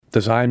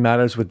Design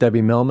Matters with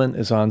Debbie Millman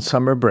is on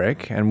summer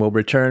break and will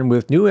return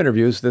with new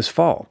interviews this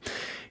fall.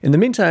 In the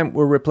meantime,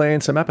 we're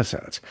replaying some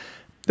episodes.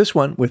 This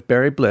one with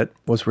Barry Blitt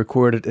was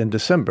recorded in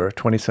December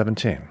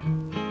 2017.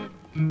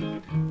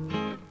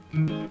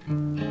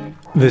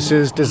 This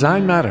is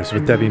Design Matters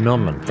with Debbie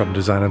Millman from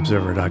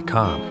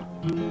DesignObserver.com.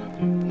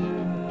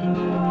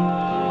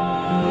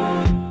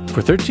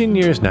 For 13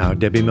 years now,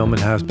 Debbie Millman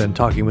has been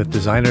talking with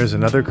designers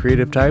and other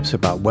creative types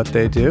about what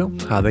they do,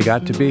 how they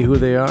got to be who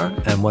they are,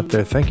 and what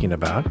they're thinking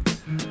about.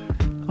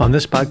 On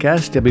this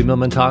podcast, Debbie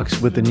Millman talks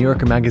with the New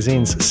Yorker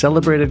magazine's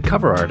celebrated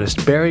cover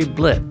artist, Barry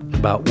Blitt,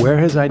 about where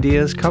his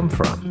ideas come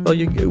from. Well,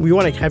 we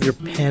want to have your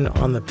pen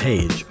on the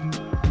page.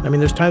 I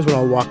mean, there's times when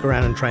I'll walk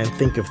around and try and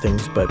think of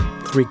things, but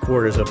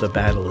 3/4 of the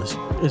battle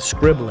is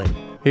scribbling.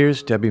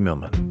 Here's Debbie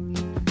Millman.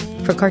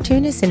 For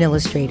cartoonists and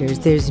illustrators,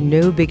 there's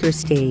no bigger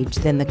stage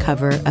than the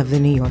cover of The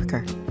New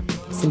Yorker.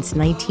 Since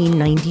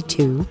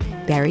 1992,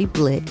 Barry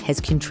Blitt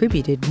has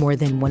contributed more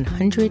than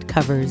 100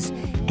 covers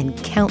and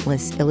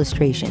countless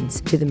illustrations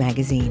to the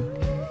magazine.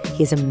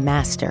 He is a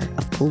master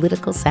of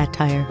political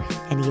satire,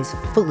 and he is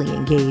fully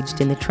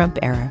engaged in the Trump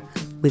era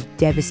with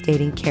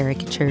devastating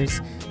caricatures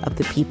of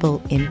the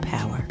people in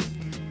power.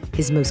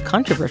 His most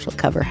controversial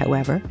cover,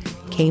 however,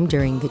 came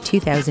during the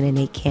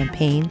 2008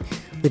 campaign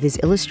with his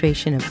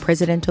illustration of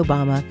President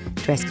Obama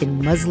dressed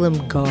in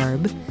Muslim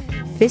garb,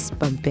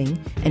 fist-bumping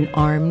an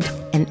armed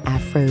and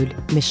afroed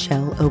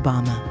Michelle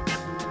Obama.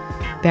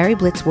 Barry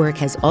Blitt's work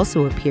has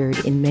also appeared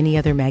in many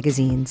other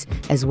magazines,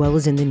 as well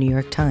as in the New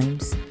York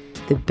Times.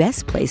 The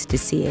best place to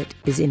see it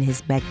is in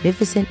his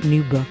magnificent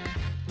new book,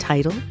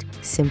 titled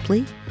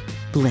simply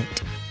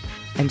Blitt.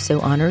 I'm so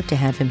honored to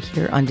have him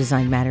here on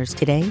Design Matters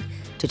today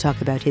to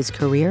talk about his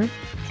career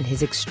and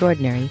his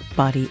extraordinary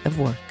body of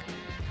work.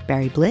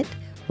 Barry Blitt,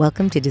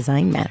 welcome to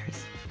Design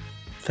Matters.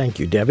 Thank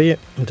you, Debbie.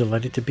 I'm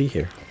delighted to be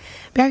here.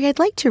 Barry, I'd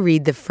like to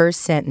read the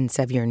first sentence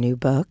of your new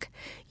book.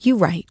 You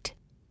write,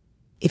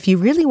 "If you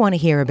really want to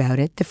hear about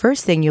it, the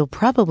first thing you'll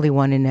probably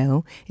want to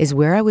know is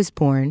where I was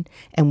born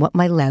and what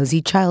my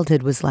lousy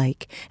childhood was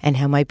like and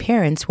how my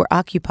parents were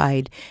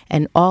occupied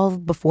and all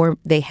before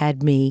they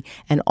had me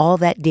and all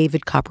that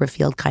David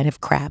Copperfield kind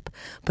of crap.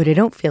 But I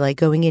don't feel like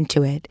going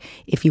into it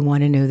if you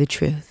want to know the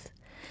truth."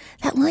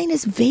 That line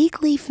is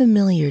vaguely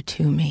familiar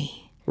to me.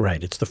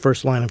 Right. It's the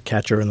first line of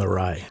Catcher in the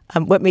Rye.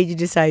 What made you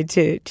decide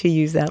to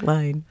use that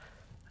line?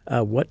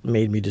 What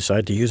made me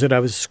decide to use it? I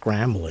was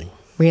scrambling.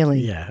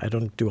 Really? Yeah, I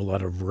don't do a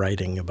lot of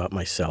writing about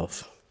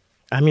myself.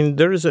 I mean,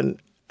 there is an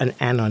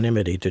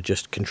anonymity to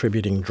just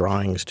contributing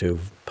drawings to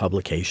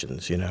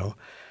publications, you know.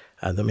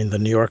 I mean, the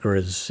New Yorker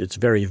it's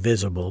very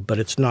visible, but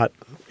it's not,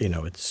 you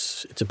know,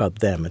 it's about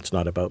them. It's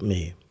not about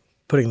me.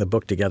 Putting the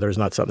book together is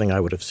not something I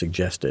would have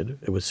suggested.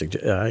 It was,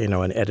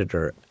 an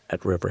editor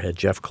at Riverhead,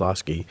 Jeff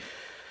Klosky,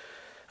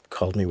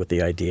 called me with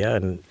the idea,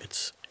 and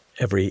it's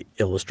every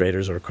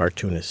illustrator's or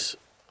cartoonist's,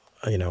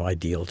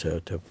 ideal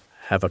to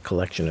have a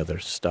collection of their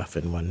stuff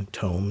in one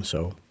tome.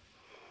 So,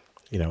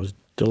 I was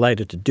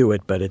delighted to do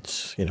it, but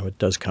it's, it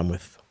does come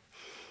with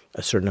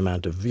a certain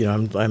amount of,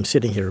 I'm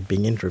sitting here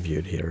being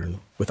interviewed here and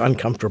with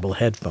uncomfortable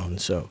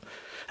headphones. So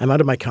I'm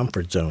out of my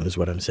comfort zone is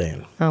what I'm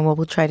saying. Oh, well,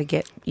 we'll try to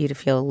get you to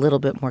feel a little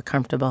bit more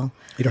comfortable.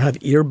 You don't have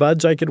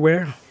earbuds I could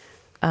wear?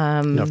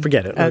 No,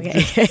 forget it.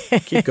 Okay.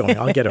 Keep going.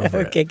 I'll get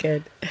over it. Okay,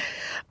 good.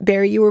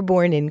 Barry, you were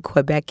born in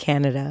Quebec,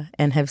 Canada,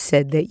 and have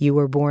said that you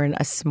were born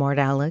a smart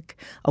aleck,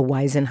 a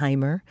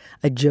Weisenheimer,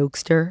 a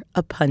jokester,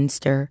 a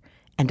punster,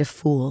 and a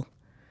fool.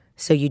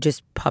 So you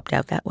just popped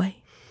out that way?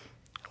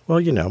 Well,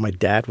 my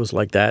dad was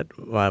like that.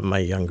 My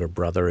younger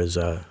brother is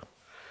a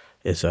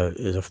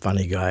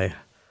funny guy.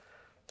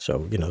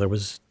 So,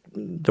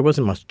 there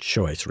wasn't much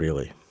choice,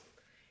 really.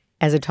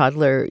 As a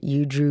toddler,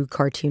 you drew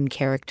cartoon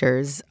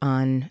characters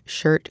on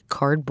shirt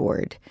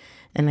cardboard.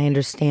 And I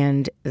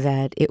understand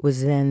that it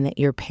was then that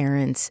your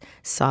parents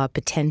saw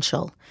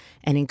potential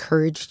and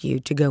encouraged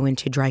you to go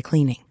into dry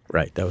cleaning.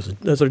 Right. That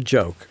was a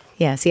joke.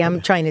 Yeah. See,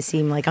 I'm trying to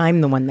seem like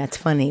I'm the one that's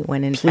funny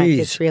when in Please, fact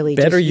it's really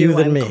better just you you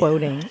than I'm me.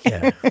 quoting.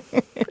 Yeah.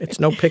 It's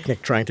no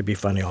picnic trying to be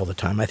funny all the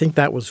time. I think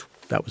that was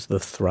the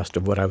thrust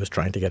of what I was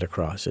trying to get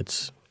across.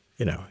 It's,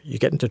 you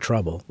get into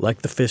trouble,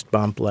 like the fist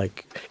bump,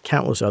 like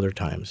countless other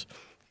times.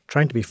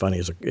 Trying to be funny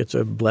it's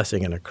a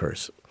blessing and a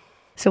curse.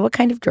 So what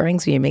kind of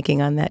drawings were you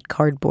making on that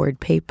cardboard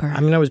paper? I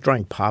mean, I was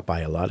drawing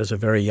Popeye a lot as a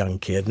very young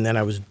kid, and then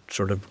I was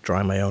sort of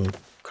drawing my own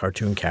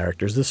cartoon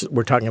characters.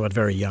 We're talking about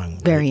very young.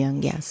 Very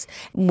young, yes.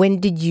 When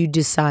did you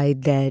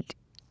decide that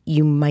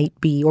you might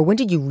be, or when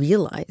did you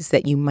realize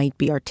that you might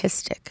be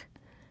artistic?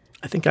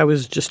 I think I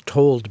was just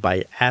told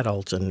by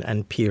adults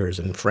and peers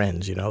and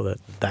friends,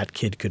 that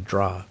kid could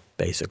draw,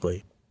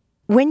 basically.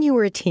 When you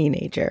were a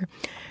teenager,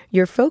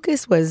 your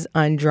focus was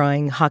on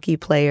drawing hockey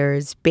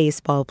players,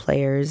 baseball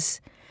players,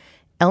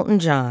 Elton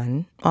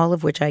John, all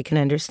of which I can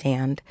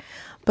understand.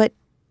 But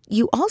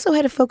you also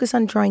had a focus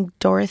on drawing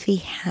Dorothy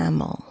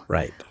Hamill.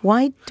 Right.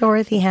 Why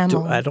Dorothy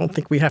Hamill? I don't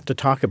think we have to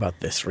talk about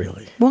this,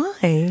 really.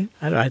 Why?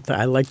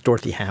 I liked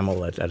Dorothy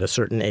Hamill at a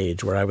certain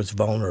age where I was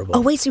vulnerable.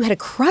 Oh, wait, so you had a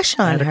crush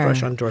on her? I had a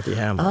crush on Dorothy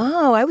Hamill.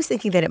 Oh, I was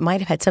thinking that it might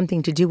have had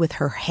something to do with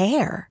her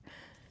hair.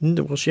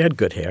 Well, she had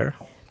good hair.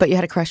 But you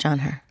had a crush on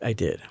her? I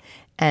did.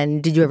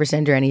 And did you ever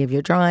send her any of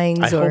your drawings?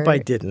 I hope I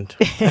didn't.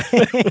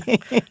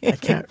 I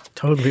can't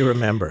totally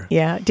remember.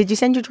 Yeah. Did you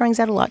send your drawings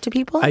out a lot to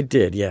people? I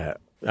did, yeah.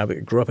 I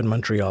grew up in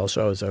Montreal,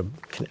 so I was a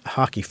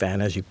hockey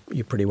fan, as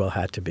you pretty well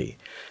had to be.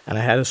 And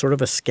I had a sort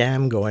of a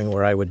scam going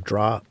where I would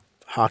draw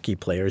hockey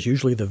players,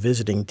 usually the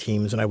visiting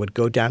teams, and I would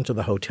go down to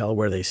the hotel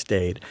where they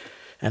stayed,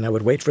 and I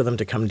would wait for them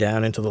to come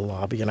down into the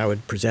lobby, and I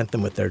would present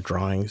them with their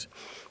drawings.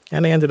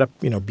 And I ended up,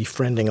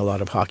 befriending a lot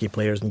of hockey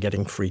players and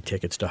getting free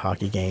tickets to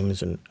hockey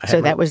games. And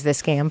so that was the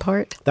scam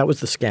part? That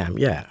was the scam,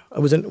 yeah.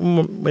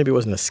 Maybe it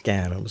wasn't a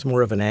scam. It was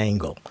more of an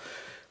angle.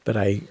 But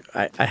I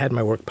had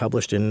my work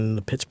published in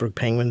the Pittsburgh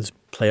Penguins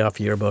playoff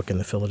yearbook and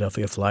the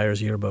Philadelphia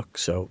Flyers yearbook.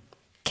 So,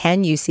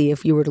 can you see,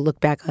 if you were to look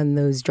back on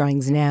those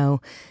drawings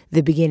now,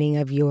 the beginning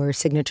of your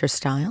signature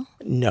style?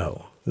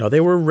 No,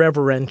 they were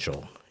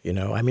reverential.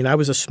 I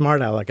was a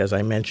smart aleck, as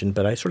I mentioned,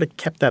 but I sort of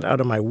kept that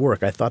out of my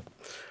work. I thought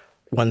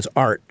one's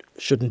art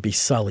shouldn't be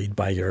sullied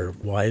by your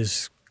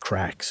wise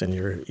cracks and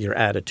your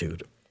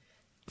attitude.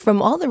 From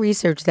all the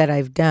research that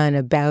I've done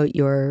about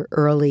your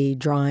early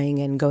drawing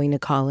and going to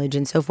college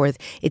and so forth,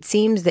 it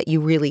seems that you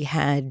really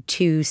had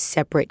two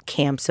separate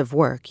camps of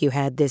work. You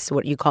had this,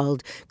 what you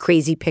called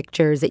crazy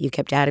pictures that you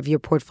kept out of your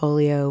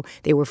portfolio.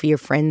 They were for your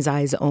friends'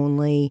 eyes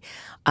only.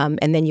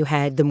 And then you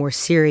had the more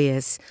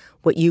serious,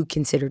 what you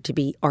considered to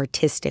be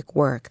artistic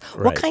work.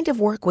 Right. What kind of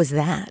work was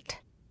that?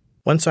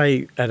 Once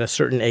I, at a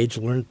certain age,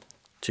 learned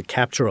to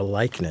capture a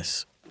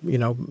likeness,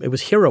 it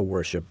was hero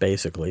worship,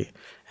 basically.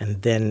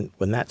 And then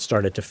when that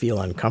started to feel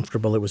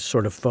uncomfortable, it was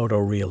sort of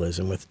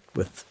photorealism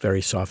with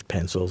very soft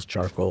pencils,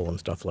 charcoal and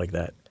stuff like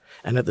that.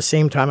 And at the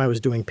same time, I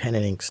was doing pen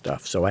and ink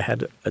stuff. So I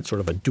had a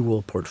sort of a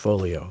dual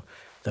portfolio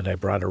that I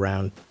brought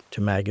around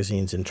to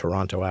magazines in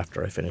Toronto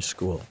after I finished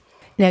school.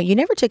 Now, you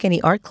never took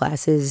any art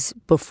classes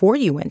before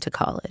you went to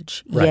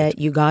college, right. Yet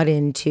you got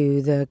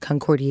into the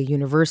Concordia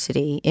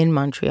University in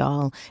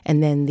Montreal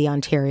and then the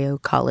Ontario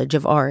College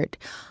of Art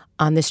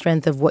on the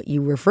strength of what you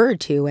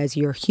referred to as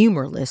your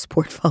humorless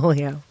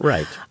portfolio.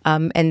 Right.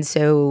 And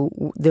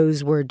so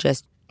those were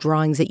just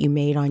drawings that you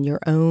made on your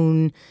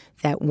own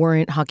that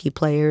weren't hockey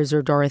players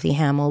or Dorothy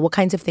Hamill. What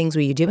kinds of things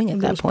were you doing at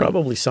that point?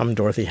 Probably some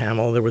Dorothy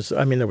Hamill. There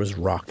was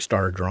rock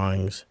star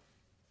drawings.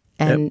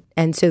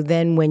 And so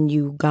then when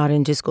you got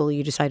into school,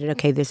 you decided,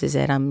 okay, this is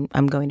it. I'm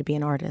going to be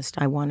an artist.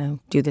 I want to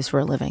do this for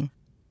a living.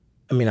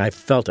 I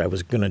felt I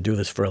was going to do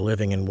this for a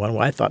living in one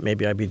way. I thought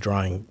maybe I'd be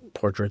drawing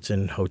portraits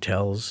in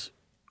hotels,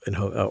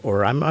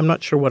 or I'm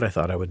not sure what I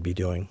thought I would be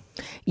doing.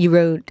 You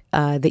wrote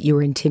that you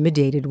were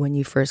intimidated when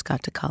you first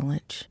got to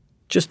college.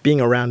 Just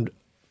being around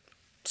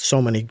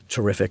so many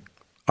terrific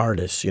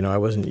artists, I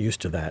wasn't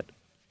used to that.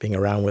 Being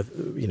around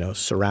with,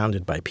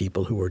 surrounded by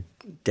people who were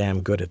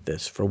damn good at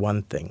this, for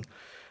one thing.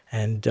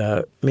 And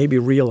maybe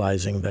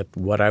realizing that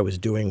what I was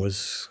doing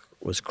was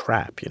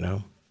crap,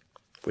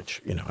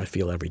 which, I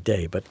feel every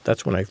day. But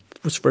that's when I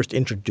was first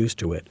introduced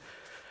to it.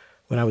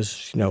 When I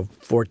was,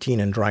 14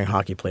 and drawing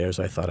hockey players,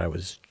 I thought I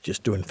was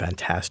just doing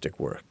fantastic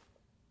work.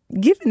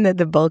 Given that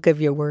the bulk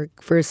of your work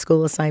for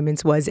school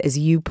assignments was, as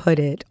you put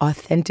it,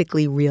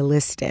 authentically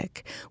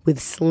realistic, with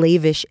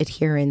slavish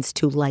adherence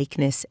to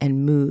likeness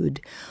and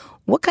mood,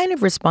 what kind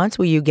of response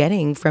were you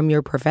getting from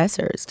your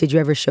professors? Did you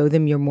ever show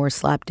them your more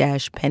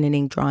slapdash pen and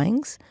ink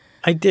drawings?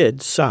 I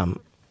did,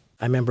 some.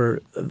 I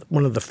remember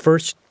one of the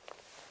first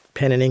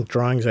pen and ink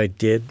drawings I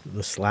did,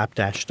 the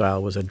slapdash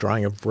style, was a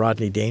drawing of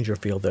Rodney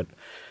Dangerfield that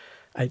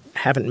I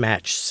haven't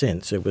matched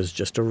since. It was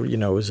just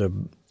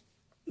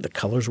the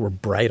colors were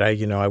bright.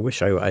 I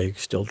wish I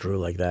still drew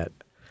like that.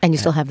 And you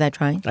still have that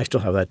drawing? I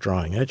still have that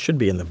drawing. It should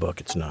be in the book.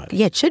 It's not.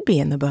 Yeah, it should be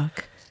in the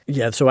book.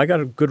 Yeah, so I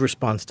got a good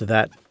response to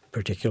that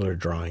particular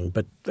drawing.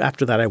 But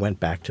after that, I went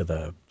back to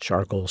the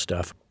charcoal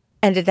stuff.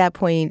 And at that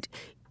point,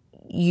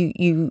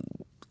 you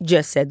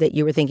just said that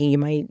you were thinking you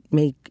might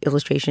make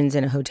illustrations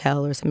in a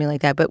hotel or something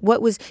like that. But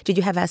did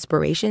you have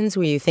aspirations?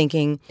 Were you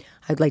thinking,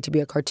 I'd like to be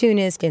a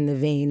cartoonist in the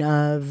vein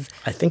of?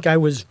 I think I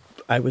was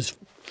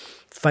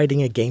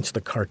fighting against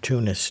the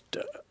cartoonist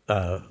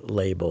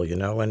label,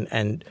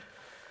 and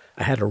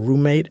I had a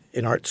roommate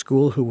in art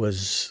school who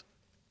was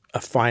a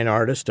fine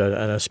artist,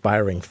 an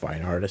aspiring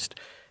fine artist.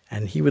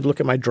 And he would look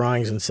at my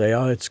drawings and say,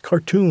 "Oh, it's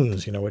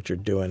cartoons, what you're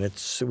doing."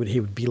 He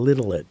would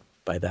belittle it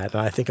by that.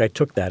 And I think I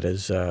took that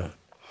as a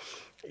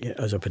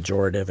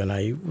pejorative. And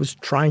I was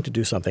trying to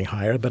do something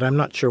higher, but I'm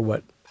not sure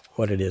what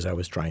it is I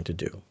was trying to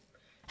do.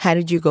 How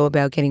did you go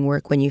about getting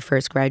work when you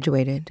first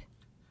graduated?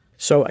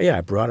 So, yeah,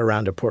 I brought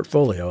around a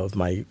portfolio of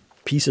my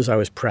pieces I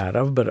was proud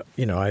of, but,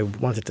 I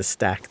wanted to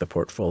stack the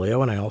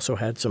portfolio, and I also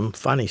had some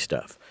funny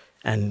stuff.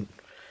 And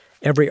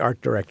every art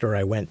director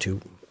I went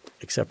to,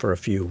 except for a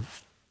few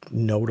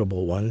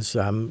notable ones,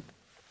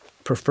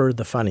 preferred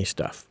the funny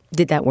stuff.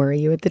 Did that worry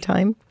you at the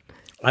time?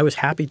 I was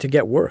happy to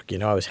get work.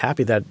 I was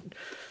happy that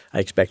I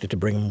expected to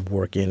bring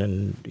work in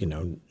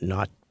and,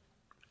 not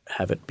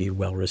have it be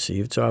well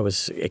received. So I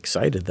was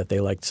excited that they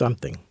liked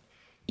something.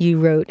 You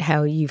wrote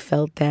how you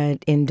felt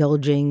that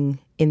indulging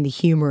in the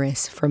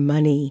humorous for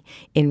money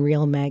in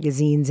real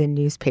magazines and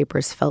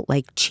newspapers felt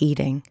like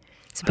cheating.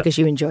 Is it because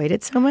you enjoyed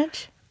it so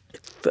much?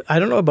 I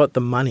don't know about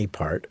the money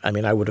part. I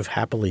mean, I would have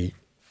happily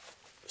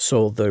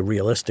sold the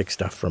realistic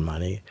stuff for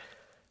money.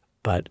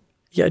 But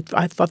yeah,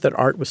 I thought that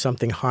art was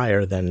something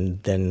higher than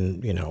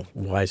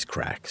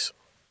wisecracks.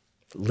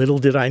 Little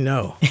did I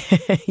know.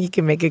 You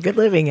can make a good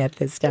living at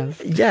this stuff.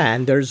 Yeah,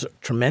 and there's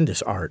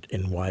tremendous art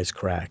in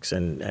wisecracks,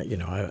 and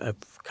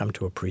I've come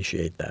to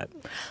appreciate that.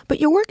 But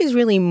your work is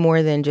really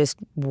more than just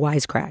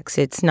wisecracks.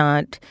 It's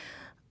not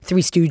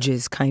Three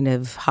Stooges kind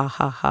of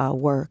ha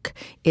work.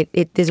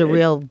 There's a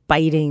real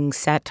biting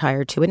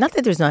satire to it. Not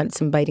that there's not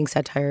some biting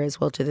satire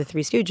as well to the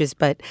Three Stooges,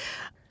 but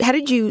how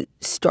did you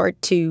start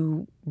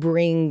to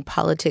bring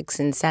politics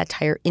and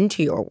satire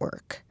into your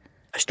work?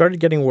 I started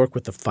getting work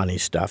with the funny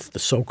stuff, the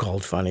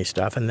so-called funny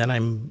stuff, and then I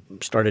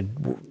started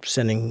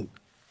sending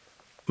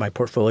my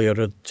portfolio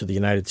to the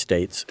United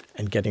States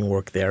and getting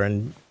work there.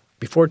 And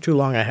before too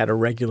long, I had a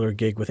regular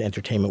gig with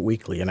Entertainment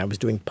Weekly, and I was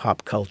doing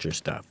pop culture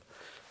stuff.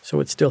 So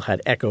it still had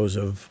echoes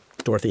of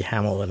Dorothy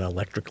Hamill and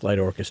Electric Light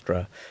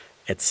Orchestra,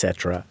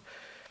 etc.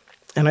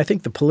 And I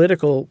think the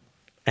political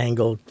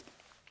angle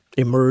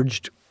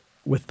emerged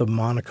with the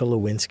Monica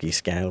Lewinsky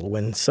scandal,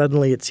 when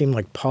suddenly it seemed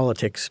like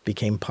politics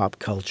became pop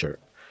culture.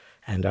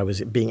 And I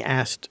was being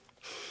asked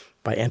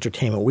by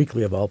Entertainment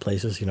Weekly, of all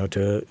places,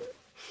 to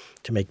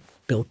make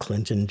Bill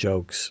Clinton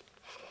jokes.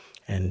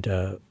 And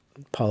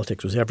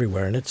politics was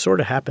everywhere. And it sort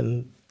of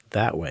happened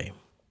that way.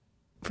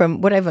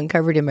 From what I've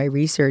uncovered in my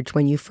research,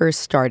 when you first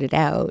started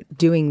out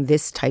doing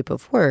this type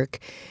of work,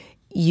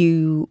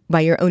 you, by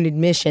your own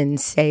admission,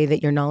 say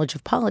that your knowledge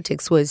of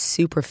politics was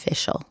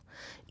superficial.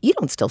 You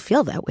don't still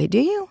feel that way, do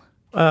you?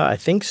 I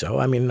think so.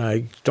 I mean,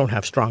 I don't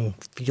have strong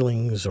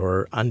feelings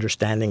or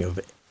understanding of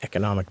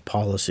economic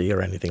policy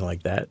or anything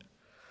like that.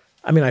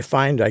 I mean, I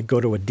find I go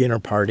to a dinner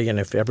party, and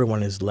if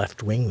everyone is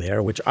left-wing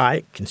there, which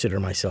I consider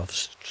myself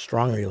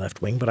strongly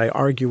left-wing, but I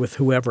argue with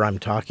whoever I'm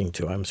talking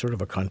to. I'm sort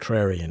of a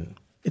contrarian.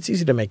 It's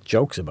easy to make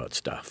jokes about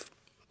stuff,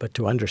 but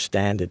to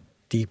understand it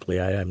deeply,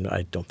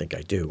 I don't think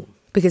I do.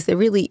 Because there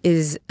really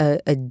is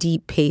a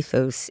deep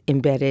pathos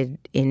embedded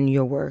in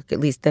your work, at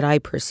least that I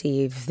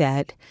perceive,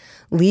 that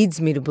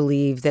leads me to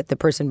believe that the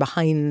person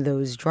behind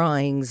those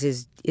drawings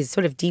is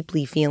sort of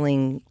deeply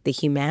feeling the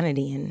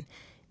humanity in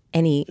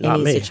any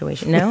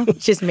situation. No?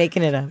 Just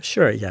making it up.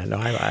 Sure, yeah. No,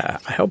 I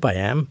hope I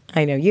am.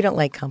 I know. You don't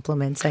like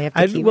compliments. I have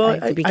to be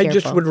careful. I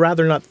just would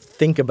rather not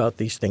think about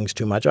these things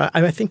too much.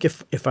 I think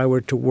if I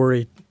were to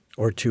worry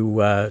or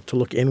to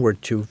look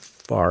inward too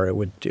far, it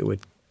would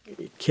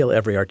kill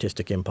every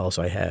artistic impulse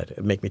I had.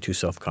 It'd make me too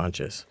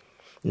self-conscious.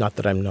 Not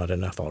that I'm not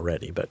enough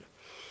already, but...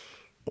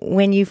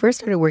 When you first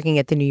started working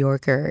at The New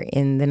Yorker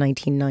in the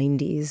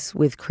 1990s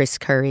with Chris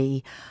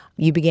Curry,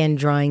 you began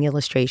drawing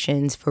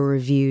illustrations for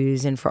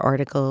reviews and for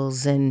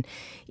articles and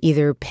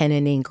either pen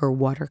and ink or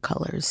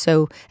watercolors.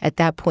 So at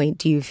that point,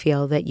 do you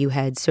feel that you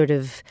had sort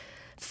of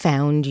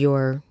found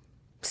your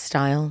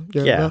style,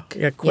 your look?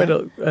 Yeah, quite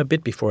a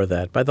bit before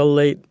that. By the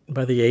late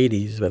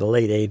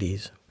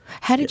 80s.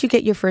 How did you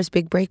get your first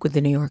big break with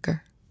The New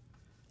Yorker?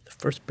 The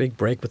first big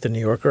break with The New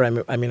Yorker,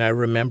 I mean, I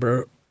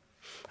remember,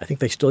 I think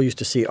they still used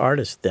to see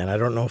artists then. I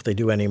don't know if they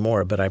do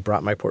anymore, but I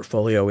brought my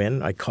portfolio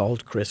in. I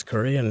called Chris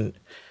Curry, and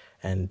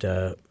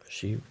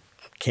she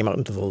came out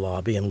into the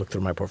lobby and looked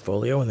through my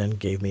portfolio and then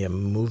gave me a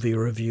movie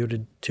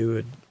review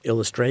to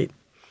illustrate.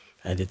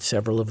 I did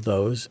several of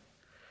those.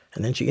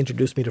 And then she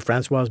introduced me to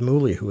Françoise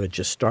Mouly, who had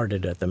just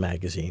started at the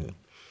magazine.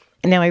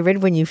 Now, I read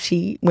when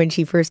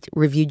she first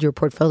reviewed your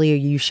portfolio,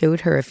 you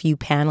showed her a few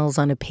panels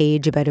on a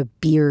page about a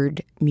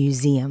beard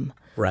museum.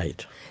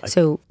 Right.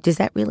 So does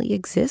that really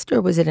exist,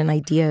 or was it an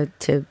idea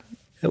to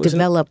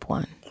develop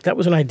one? That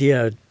was an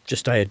idea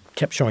I had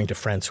kept showing to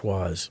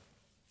Françoise.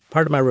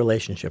 Part of my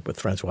relationship with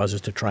Françoise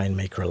is to try and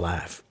make her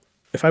laugh.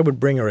 If I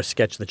would bring her a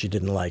sketch that she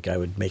didn't like, I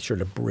would make sure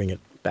to bring it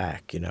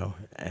back,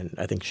 And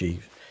I think she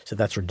said,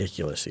 that's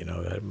ridiculous,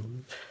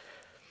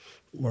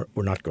 We're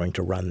not going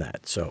to run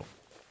that, so...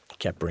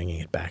 kept bringing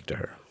it back to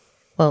her.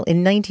 Well,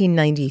 in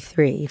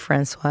 1993,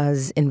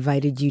 Françoise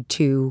invited you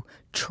to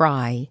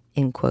try,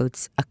 in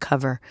quotes, a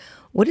cover.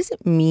 What does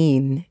it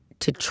mean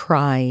to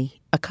try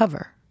a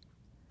cover?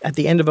 At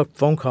the end of a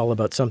phone call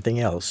about something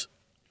else,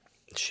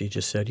 she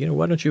just said,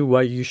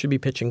 why you should be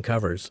pitching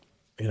covers.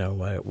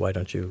 Why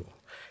don't you?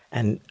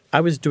 And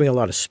I was doing a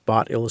lot of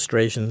spot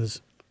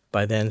illustrations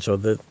by then, so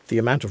the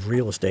amount of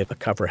real estate a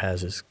cover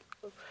has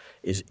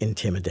is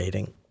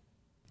intimidating.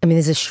 I mean,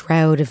 there's a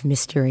shroud of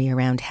mystery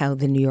around how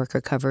the New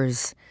Yorker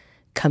covers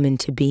come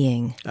into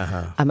being.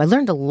 Uh-huh. I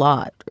learned a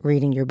lot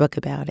reading your book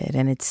about it,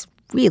 and it's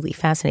really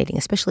fascinating,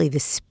 especially the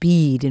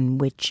speed in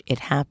which it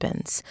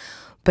happens.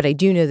 But I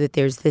do know that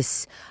there's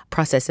this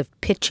process of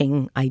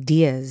pitching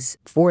ideas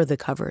for the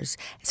covers.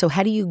 So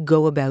how do you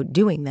go about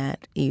doing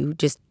that? You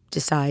just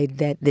decide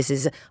that this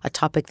is a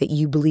topic that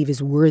you believe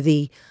is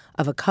worthy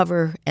of a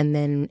cover and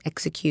then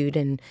execute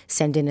and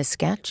send in a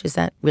sketch? Is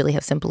that really how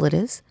simple it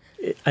is?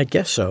 I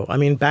guess so. I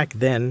mean, back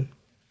then,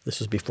 this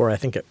was before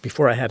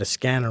I had a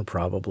scanner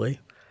probably.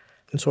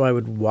 And so I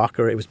would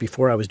it was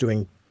before I was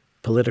doing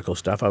political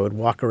stuff. I would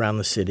walk around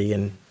the city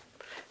and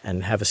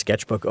have a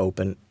sketchbook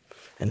open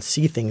and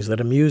see things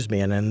that amused me.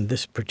 And in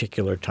this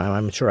particular time,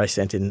 I'm sure I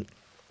sent in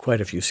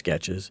quite a few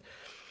sketches.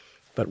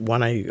 But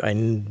when I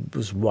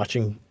was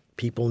watching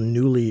people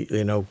newly,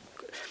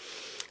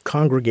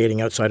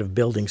 congregating outside of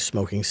buildings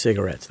smoking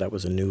cigarettes. That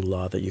was a new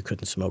law that you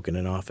couldn't smoke in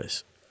an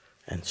office.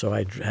 And so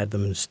I had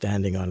them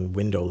standing on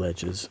window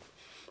ledges.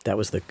 That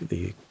was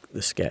the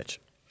sketch.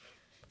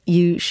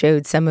 You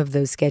showed some of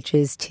those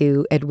sketches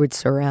to Edward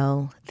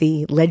Sorel,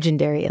 the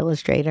legendary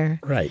illustrator.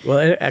 Right.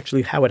 Well,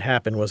 actually, how it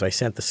happened was I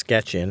sent the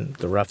sketch in,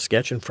 the rough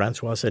sketch, and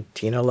Francois said,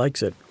 "Tina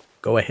likes it.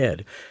 Go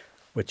ahead,"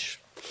 which,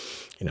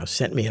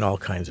 sent me in all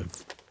kinds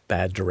of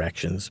bad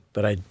directions.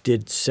 But I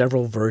did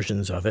several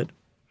versions of it,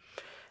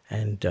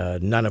 and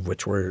none of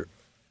which were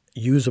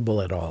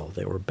usable at all.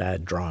 They were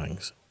bad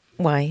drawings.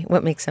 Why?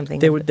 What makes something?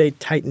 They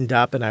tightened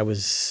up, and I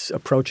was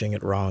approaching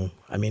it wrong.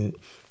 I mean,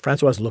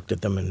 Francoise looked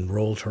at them and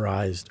rolled her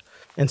eyes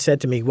and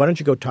said to me, "Why don't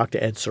you go talk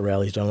to Ed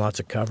Sorel? He's done lots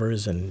of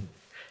covers, and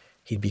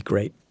he'd be a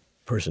great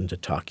person to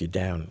talk you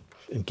down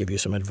and give you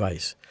some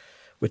advice,"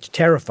 which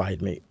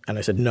terrified me. And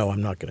I said, "No,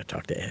 I'm not going to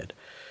talk to Ed."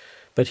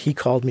 But he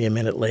called me a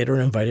minute later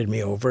and invited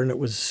me over, and it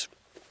was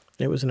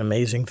an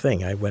amazing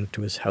thing. I went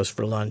to his house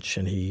for lunch,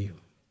 and he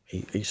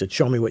said,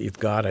 "Show me what you've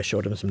got." I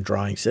showed him some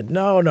drawings. He said,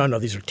 No,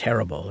 these are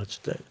terrible.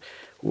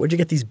 Where'd you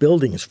get these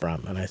buildings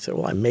from? And I said,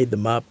 "Well, I made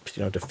them up,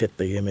 to fit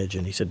the image."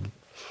 And he said,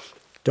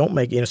 "Don't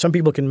make, some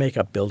people can make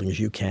up buildings.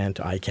 You can't,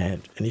 I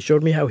can't." And he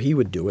showed me how he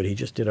would do it. He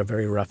just did a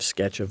very rough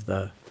sketch of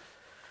the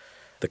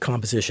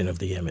composition of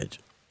the image.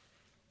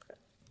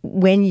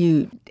 When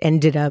you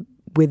ended up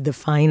with the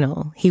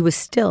final, he was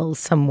still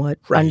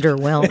somewhat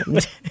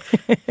underwhelmed.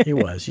 He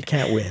was. You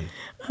can't win.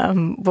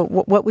 But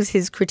what was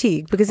his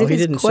critique? Because he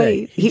didn't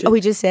say. He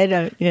just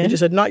said, He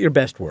just said, "Not your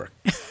best work."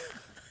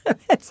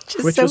 That's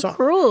just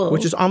cruel.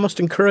 Which is almost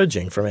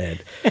encouraging from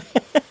Ed.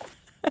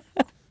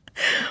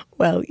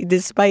 Well,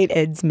 despite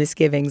Ed's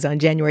misgivings, on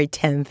January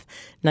 10th,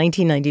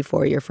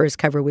 1994, your first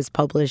cover was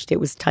published. It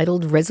was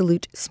titled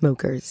Resolute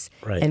Smokers,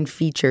 right, and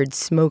featured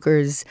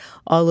smokers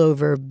all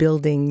over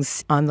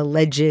buildings, on the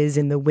ledges,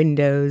 in the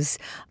windows,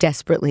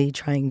 desperately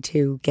trying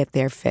to get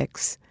their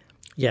fix.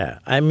 Yeah.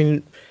 I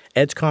mean,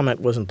 Ed's comment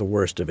wasn't the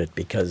worst of it,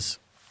 because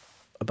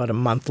about a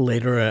month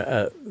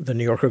later, the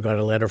New Yorker got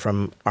a letter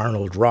from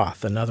Arnold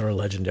Roth, another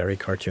legendary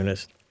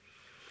cartoonist,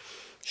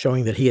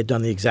 showing that he had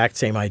done the exact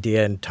same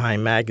idea in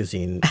Time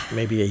magazine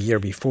maybe a year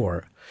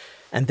before.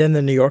 And then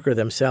the New Yorker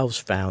themselves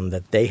found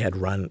that they had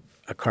run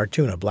a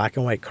cartoon, a black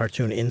and white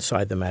cartoon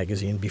inside the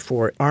magazine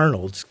before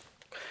Arnold's,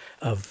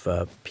 of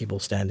people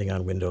standing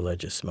on window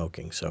ledges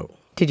smoking. So,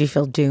 did you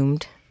feel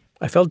doomed?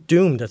 I felt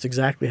doomed. That's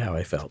exactly how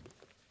I felt.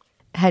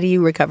 How do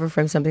you recover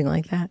from something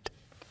like that?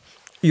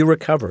 You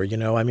recover,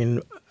 I mean,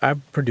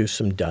 I've produced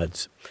some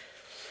duds,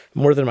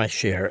 more than my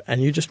share,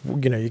 and you just,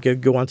 you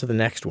go on to the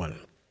next one.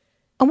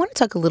 I want to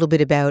talk a little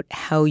bit about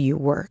how you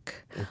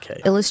work.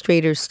 Okay.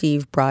 Illustrator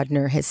Steve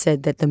Brodner has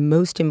said that the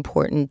most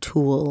important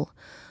tool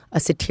a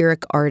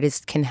satiric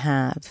artist can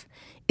have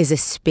is a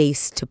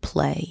space to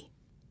play.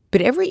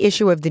 But every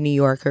issue of The New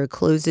Yorker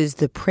closes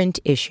the print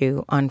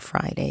issue on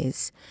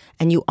Fridays,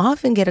 and you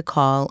often get a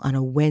call on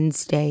a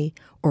Wednesday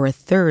or a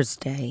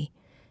Thursday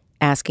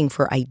asking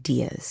for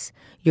ideas.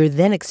 You're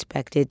then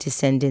expected to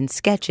send in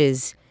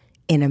sketches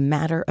in a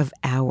matter of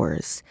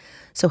hours.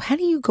 So how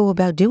do you go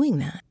about doing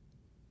that?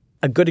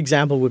 A good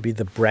example would be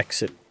the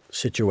Brexit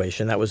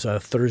situation. That was a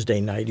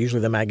Thursday night.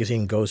 Usually the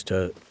magazine goes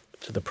to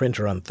the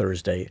printer on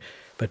Thursday.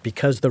 But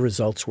because the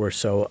results were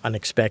so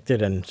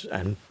unexpected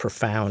and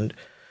profound,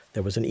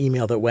 there was an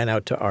email that went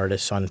out to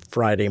artists on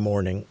Friday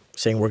morning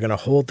saying, "We're going to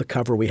hold the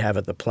cover we have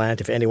at the plant.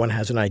 If anyone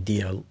has an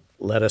idea,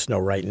 let us know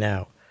right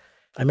now."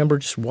 I remember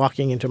just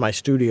walking into my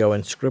studio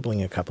and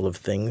scribbling a couple of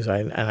things.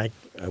 I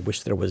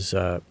wish there was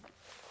a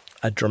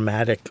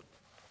dramatic,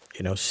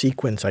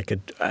 sequence I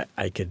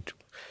could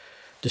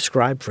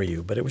describe for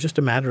you. But it was just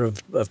a matter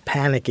of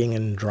panicking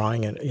and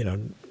drawing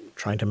and,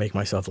 trying to make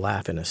myself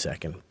laugh in a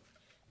second.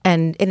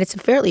 And it's a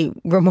fairly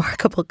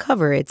remarkable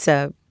cover. It's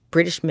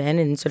British men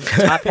in sort of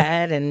top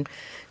hat and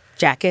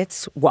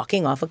jackets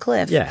walking off a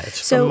cliff. Yeah,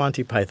 it's from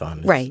Monty Python.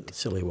 It's right. A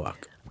silly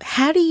walk.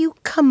 How do you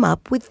come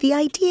up with the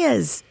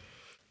ideas?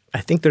 I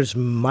think there's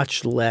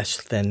much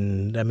less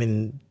than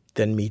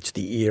meets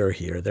the ear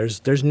here.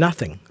 There's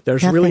nothing.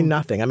 There's really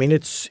nothing. I mean,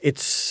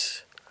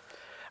 it's.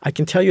 I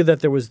can tell you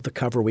that there was the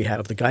cover we had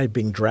of the guy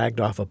being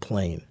dragged off a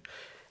plane,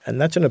 and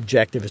that's an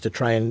objective, is to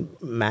try and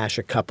mash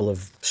a couple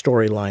of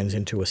storylines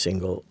into a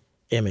single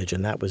image,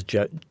 and that was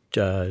Jeff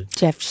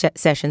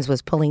Sessions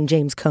was pulling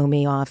James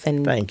Comey off,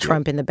 and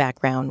Trump in the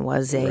background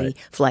was a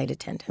flight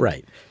attendant.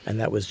 Right,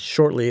 and that was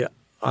shortly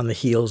on the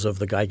heels of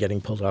the guy getting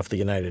pulled off the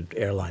United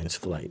Airlines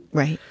flight.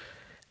 Right.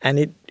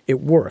 And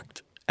it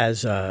worked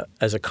as a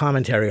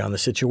commentary on the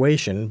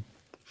situation,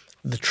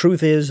 The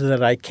truth is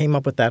that I came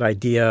up with that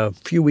idea a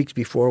few weeks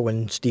before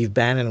when Steve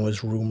Bannon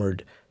was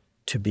rumored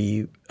to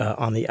be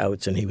on the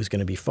outs and he was going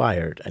to be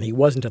fired. And he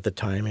wasn't at the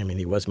time. I mean,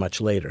 he was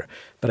much later.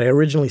 But I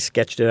originally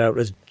sketched it out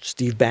as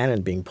Steve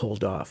Bannon being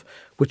pulled off,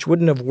 which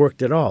wouldn't have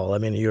worked at all. I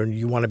mean,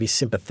 you want to be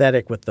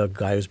sympathetic with the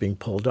guy who's being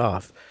pulled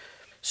off.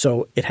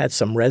 So it had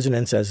some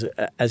resonance as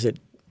it,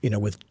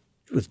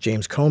 with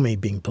James Comey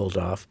being pulled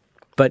off.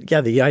 But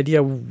yeah, the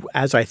idea,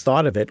 as I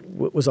thought of it,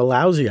 was a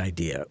lousy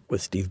idea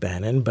with Steve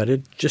Bannon, but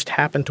it just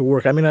happened to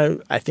work. I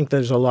mean, I think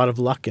there's a lot of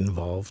luck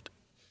involved.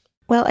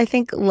 Well, I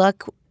think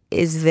luck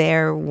is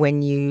there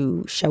when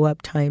you show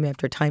up time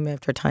after time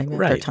after time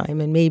after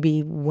time. And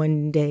maybe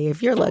one day,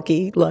 if you're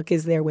lucky, luck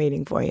is there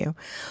waiting for you.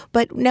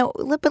 But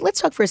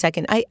let's talk for a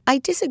second. I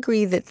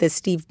disagree that the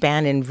Steve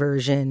Bannon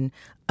version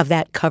of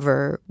that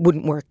cover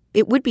wouldn't work.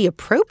 It would be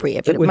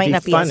appropriate, but it might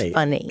not be as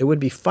funny. It would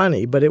be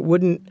funny, but it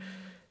wouldn't.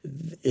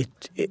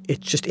 It's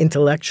just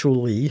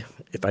intellectually,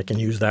 if I can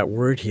use that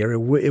word here, it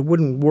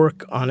wouldn't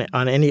work on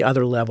any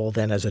other level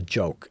than as a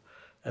joke.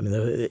 I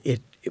mean,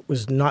 it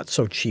was not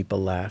so cheap a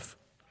laugh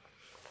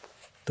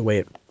the way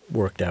it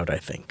worked out, I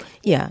think.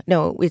 Yeah,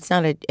 no, it's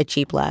not a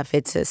cheap laugh.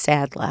 It's a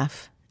sad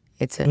laugh.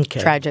 It's a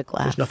tragic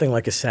laugh. There's nothing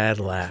like a sad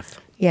laugh.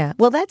 Yeah.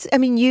 Well,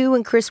 you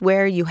and Chris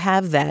Ware, you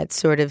have that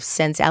sort of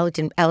sense.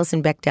 Alison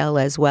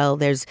Bechdel as well.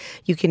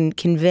 You can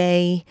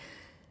convey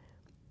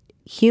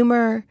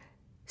humor,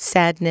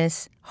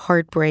 sadness,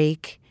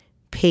 heartbreak,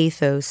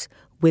 pathos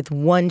with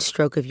one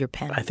stroke of your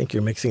pen. I think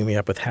you're mixing me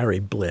up with Harry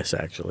Bliss,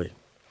 actually.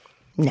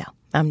 No,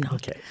 I'm not.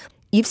 Okay.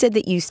 You've said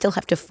that you still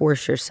have to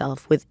force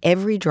yourself with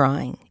every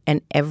drawing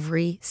and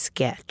every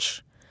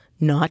sketch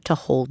not to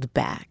hold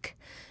back,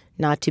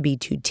 not to be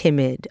too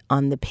timid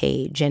on the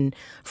page. And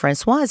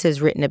Françoise has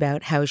written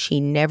about how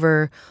she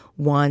never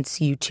wants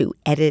you to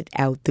edit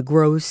out the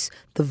gross,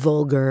 the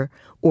vulgar,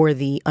 or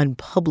the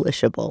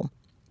unpublishable.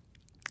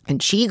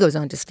 And she goes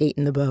on to state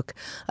in the book,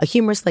 a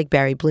humorist like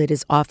Barry Blitt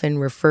is often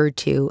referred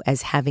to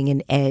as having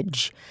an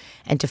edge.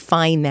 And to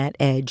find that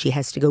edge, he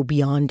has to go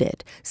beyond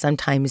it,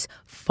 sometimes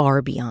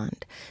far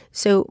beyond.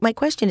 So my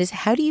question is,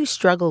 how do you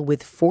struggle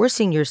with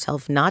forcing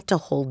yourself not to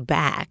hold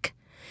back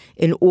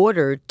in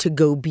order to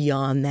go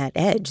beyond that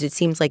edge? It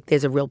seems like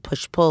there's a real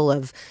push-pull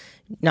of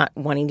not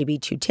wanting to be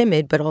too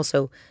timid, but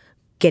also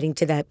getting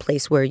to that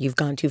place where you've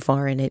gone too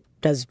far and it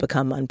does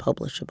become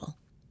unpublishable.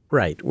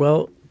 Right.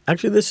 Well,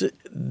 actually,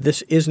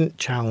 this isn't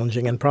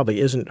challenging and probably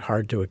isn't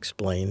hard to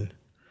explain,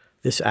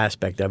 this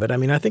aspect of it. I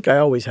mean, I think I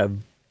always have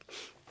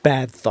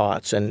bad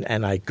thoughts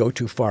and I go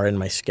too far in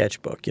my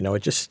sketchbook.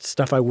 It's just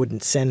stuff I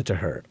wouldn't send to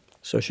her.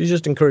 So she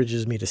just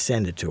encourages me to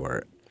send it to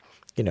her,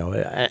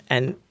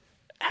 and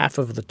half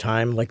of the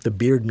time, like the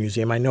Beard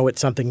Museum, I know it's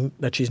something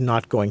that she's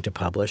not going to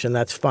publish, and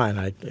that's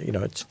fun.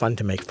 It's fun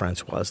to make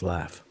Françoise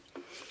laugh.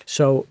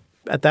 So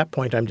at that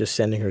point, I'm just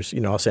sending her,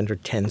 I'll send her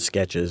 10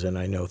 sketches, and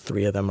I know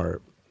 3 of them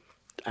are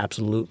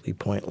absolutely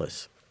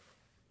pointless.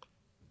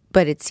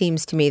 But it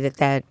seems to me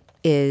that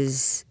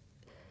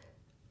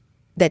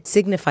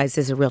signifies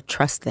there's a real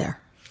trust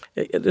there.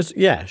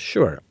 Yeah,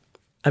 sure.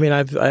 I mean,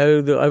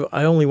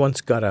 I only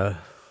once got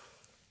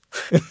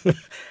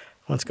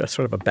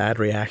sort of a bad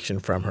reaction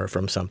from her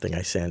from something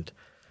I sent.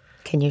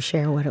 Can you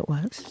share what it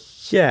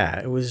was? Yeah,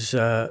 it was.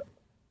 I'm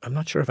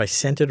not sure if I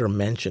sent it or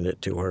mentioned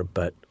it to her,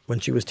 but when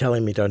she was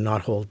telling me to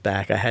not hold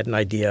back, I had an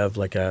idea of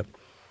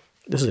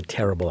this is a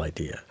terrible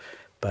idea,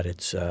 but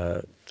it's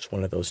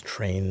one of those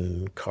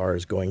train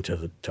cars going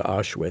to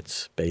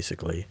Auschwitz,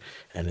 basically,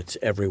 and it's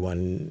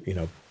everyone,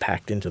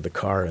 packed into the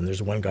car, and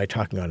there's one guy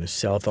talking on his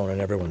cell phone,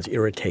 and everyone's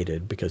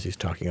irritated because he's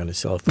talking on his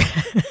cell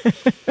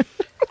phone.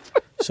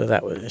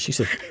 So she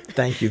said,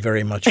 "Thank you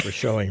very much for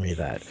showing me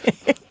that,"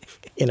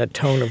 in a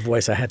tone of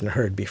voice I hadn't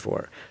heard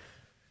before.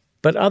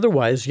 But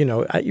otherwise, you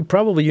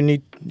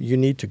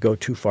need to go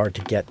too far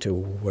to get to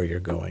where you're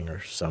going,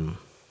 or some.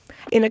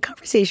 In a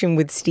conversation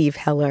with Steve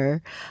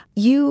Heller,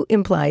 you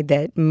implied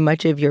that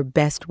much of your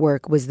best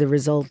work was the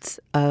result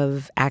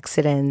of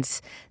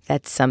accidents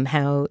that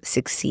somehow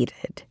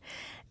succeeded.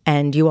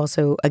 And you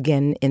also,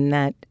 again, in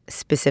that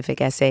specific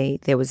essay,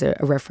 there was a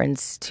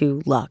reference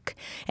to luck.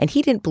 And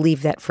he didn't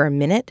believe that for a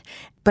minute,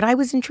 but I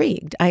was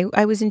intrigued.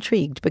 I was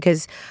intrigued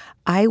because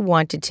I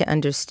wanted to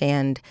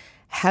understand,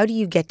 how do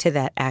you get to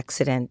that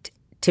accident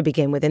to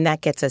begin with? And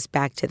that gets us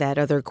back to that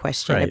other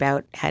question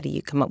about how do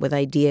you come up with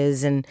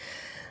ideas. And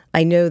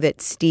I know that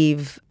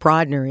Steve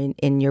Brodner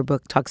in your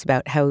book talks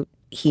about how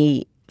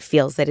he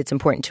feels that it's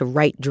important to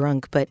write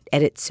drunk but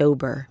edit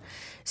sober.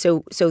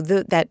 So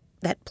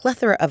that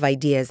plethora of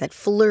ideas, that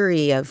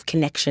flurry of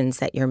connections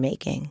that you're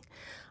making,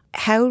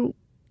 how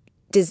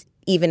does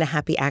even a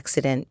happy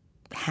accident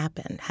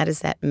happen? How does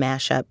that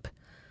mash up?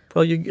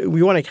 Well,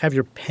 we want to have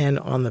your pen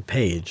on the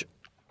page.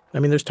 I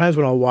mean, there's times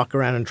when I'll walk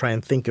around and try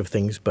and think of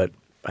things, but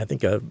I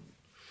think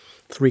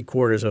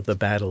 3/4 of the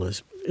battle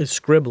is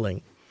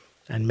scribbling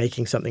and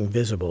making something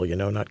visible,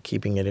 not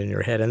keeping it in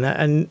your head.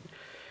 And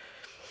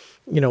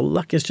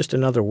luck is just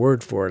another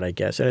word for it, I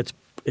guess. And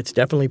it's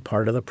definitely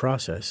part of the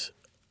process.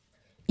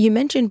 You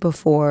mentioned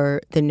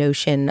before the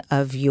notion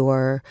of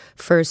your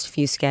first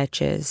few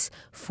sketches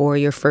for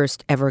your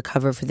first ever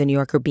cover for The New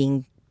Yorker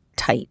being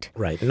tight.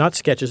 Right. Not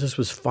sketches. This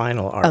was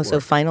final artwork. Oh, so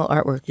final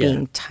artwork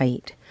being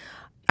tight.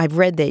 I've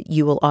read that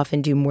you will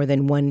often do more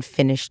than one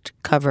finished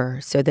cover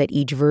so that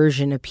each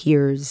version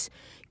appears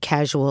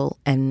casual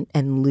and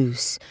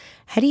loose.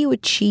 How do you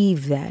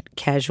achieve that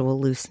casual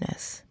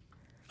looseness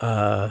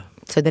so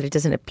that it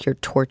doesn't appear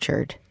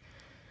tortured?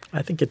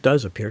 I think it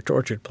does appear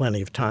tortured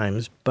plenty of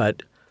times,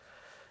 but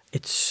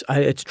it's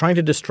trying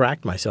to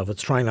distract myself.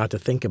 It's trying not to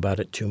think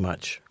about it too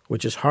much,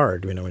 which is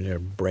hard, when your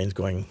brain's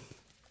going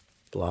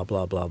blah,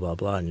 blah, blah, blah,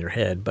 blah in your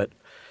head. But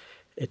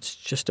it's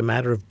just a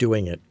matter of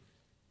doing it,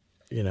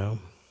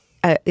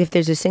 If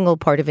there's a single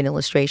part of an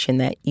illustration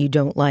that you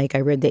don't like, I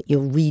read that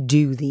you'll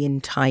redo the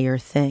entire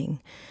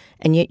thing.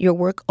 And yet your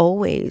work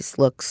always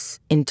looks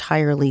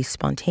entirely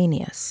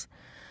spontaneous.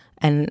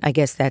 And I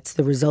guess that's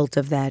the result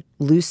of that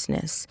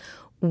looseness.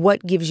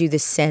 What gives you the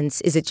sense?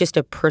 Is it just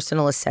a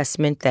personal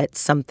assessment that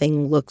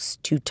something looks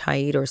too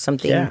tight or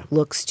something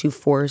looks too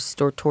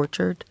forced or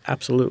tortured?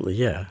 Absolutely,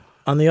 yeah.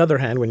 On the other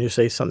hand, when you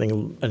say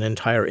something, an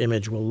entire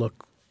image will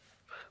look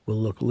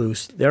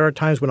loose. There are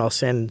times when I'll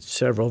send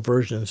several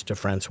versions to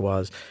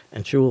Françoise,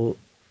 and she'll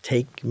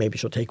take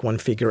one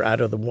figure out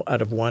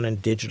of one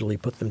and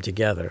digitally put them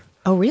together.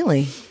 Oh,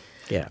 really?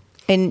 Yeah.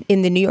 And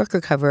in the New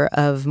Yorker cover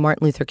of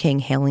Martin Luther King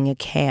hailing a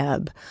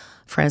cab,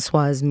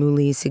 Françoise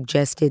Mouly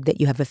suggested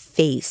that you have a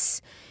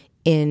face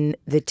in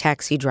the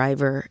taxi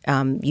driver.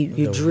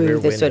 You drew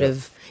the sort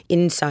of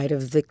inside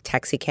of the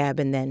taxi cab,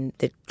 and then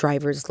the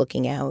driver's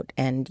looking out,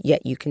 and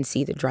yet you can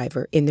see the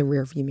driver in the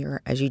rearview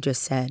mirror, as you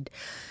just said.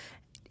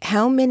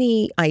 How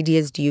many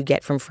ideas do you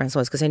get from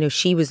Françoise? Because I know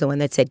she was the one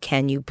that said,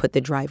 can you put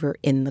the driver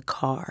in the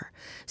car?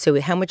 So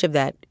how much of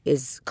that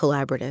is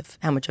collaborative?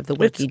 How much of the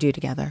work you do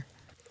together?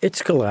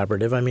 It's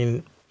collaborative. I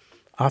mean,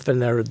 often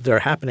they're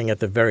happening at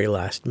the very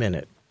last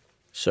minute.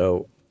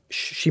 So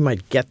she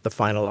might get the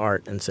final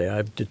art and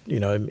say,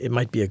 it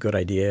might be a good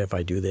idea if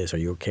I do this. Are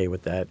you okay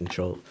with that? And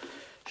she'll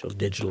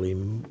digitally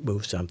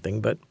move something.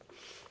 But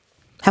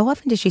how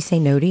often does she say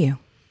no to you?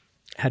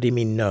 How do you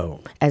mean no?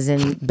 As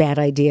in bad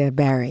idea,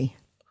 Barry.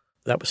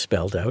 That was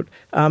spelled out.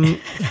 Well,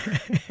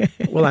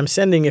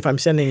 if I'm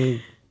sending,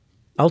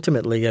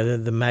 ultimately,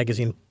 the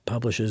magazine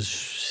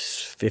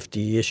publishes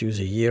 50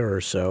 issues a year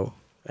or so,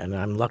 and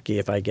I'm lucky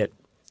if I get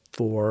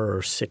 4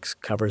 or 6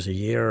 covers a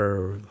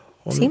year.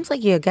 Seems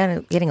like you're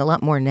getting a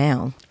lot more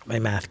now. My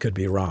math could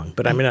be wrong,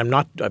 but I mean,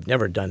 I've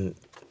never done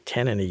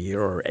 10 in a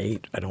year or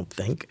 8, I don't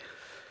think.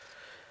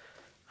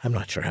 I'm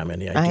not sure how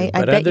many I do.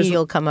 I bet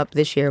you'll come up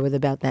this year with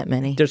about that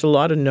many. There's a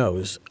lot of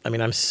no's. I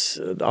mean,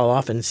 I'll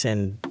often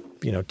send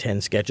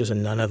 10 sketches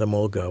and none of them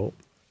will go.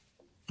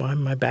 Well,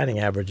 my batting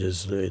average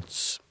is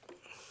it's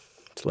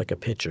like a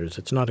pitcher's.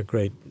 It's not a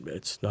great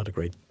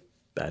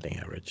batting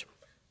average.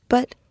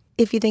 But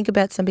if you think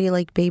about somebody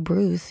like Babe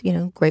Ruth,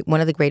 one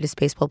of the greatest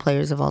baseball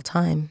players of all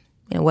time,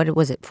 what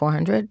was it,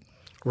 400?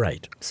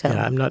 Right. So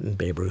yeah, I'm not in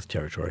Babe Ruth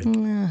territory.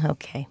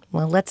 Okay.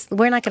 Well,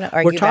 we're not going to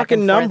argue. We're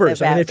talking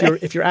numbers. I mean,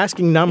 if you're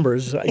asking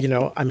numbers,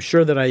 I'm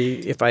sure that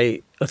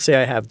let's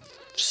say I have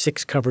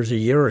 6 covers a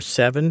year or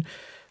 7,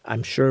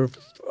 I'm sure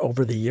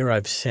over the year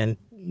I've sent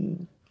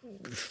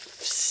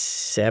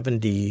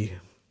 70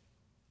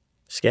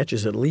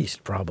 sketches at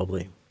least,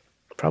 probably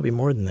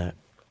more than that.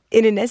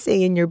 In an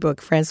essay in your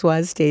book,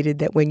 Françoise stated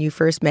that when you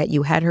first met,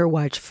 you had her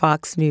watch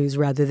Fox News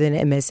rather than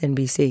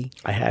MSNBC.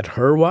 I had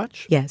her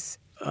watch? Yes.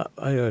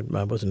 I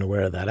wasn't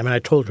aware of that. I mean, I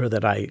told her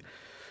that I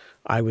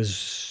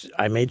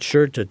made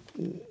sure to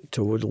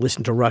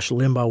listen to Rush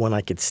Limbaugh when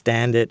I could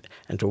stand it,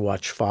 and to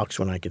watch Fox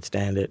when I could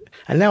stand it.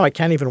 And now I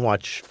can't even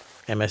watch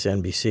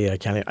MSNBC. I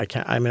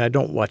can't. I mean, I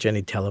don't watch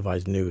any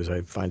televised news.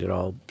 I find it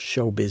all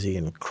show busy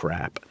and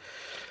crap.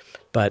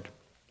 But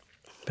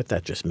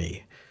that's just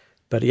me.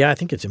 But yeah, I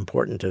think it's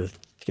important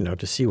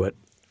to see what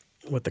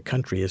the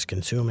country is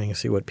consuming,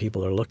 see what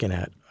people are looking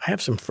at. I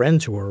have some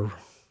friends who are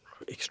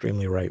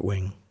extremely right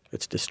wing.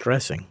 It's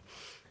distressing.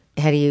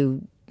 How do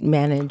you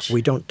manage?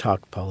 We don't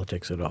talk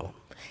politics at all.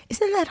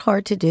 Isn't that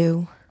hard to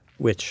do?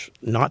 Which,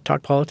 not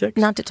talk politics?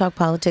 Not to talk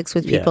politics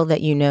with people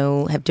that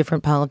have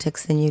different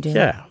politics than you do.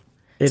 Yeah.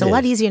 It's a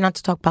lot easier not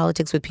to talk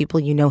politics with people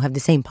have the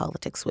same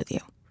politics with you.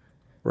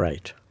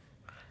 Right.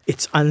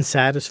 It's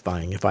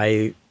unsatisfying. If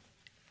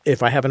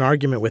I have an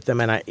argument with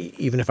them, and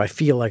even if I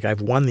feel like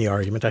I've won the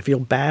argument, I feel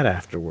bad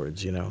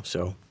afterwards,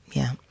 so.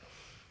 Yeah.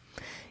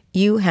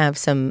 You have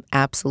some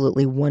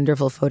absolutely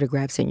wonderful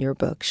photographs in your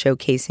book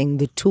showcasing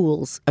the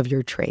tools of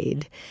your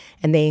trade,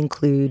 and they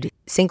include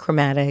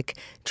synchromatic,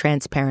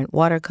 transparent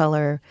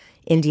watercolor,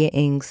 India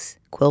inks,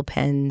 quill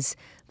pens,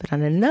 but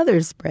on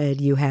another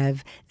spread you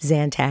have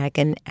Zantac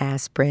and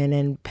aspirin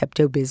and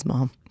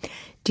Pepto-Bismol.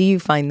 Do you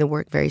find the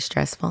work very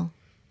stressful?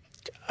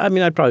 I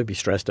mean, I'd probably be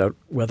stressed out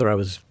whether I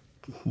was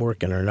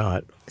working or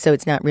not. So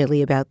it's not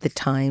really about the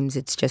times,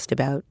 it's just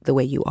about the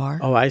way you are?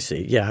 Oh, I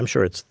see. Yeah, I'm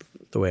sure it's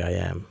the way I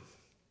am.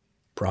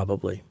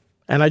 Probably.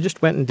 And I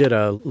just went and did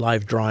a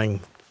live drawing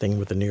thing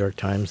with the New York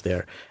Times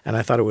there, and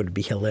I thought it would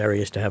be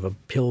hilarious to have a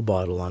pill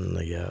bottle on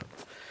the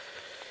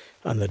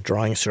on the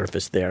drawing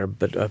surface there,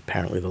 but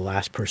apparently the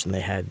last person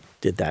they had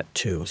did that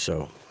too.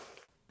 So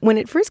when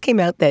it first came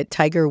out that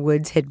Tiger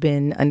Woods had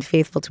been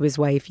unfaithful to his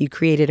wife, you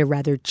created a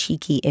rather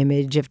cheeky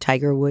image of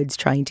Tiger Woods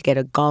trying to get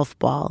a golf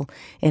ball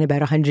in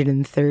about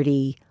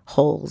 130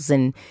 holes.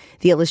 And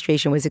the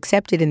illustration was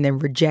accepted and then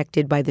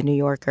rejected by the New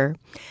Yorker,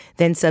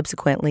 then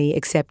subsequently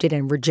accepted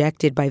and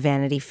rejected by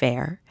Vanity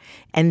Fair,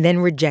 and then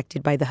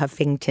rejected by the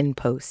Huffington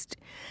Post.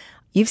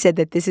 You've said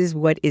that this is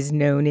what is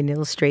known in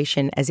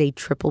illustration as a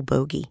triple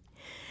bogey.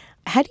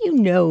 How do you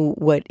know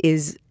what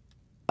is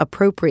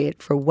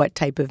appropriate for what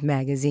type of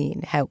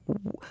magazine?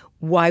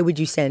 Why would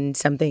you send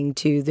something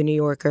to the New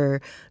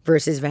Yorker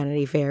versus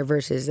Vanity Fair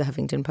versus the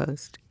Huffington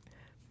Post?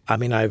 I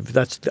mean, I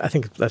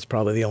think that's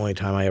probably the only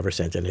time I ever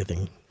sent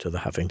anything to the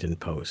Huffington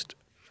Post.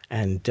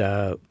 And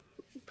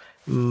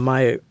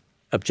my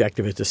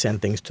objective is to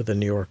send things to the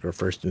New Yorker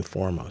first and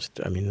foremost.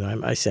 I mean,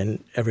 I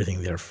send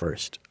everything there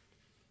first.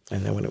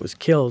 And then when it was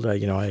killed,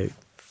 I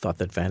thought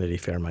that Vanity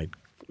Fair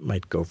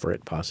might go for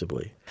it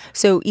possibly.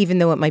 So even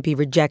though it might be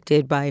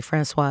rejected by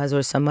Francoise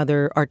or some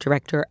other art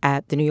director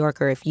at the New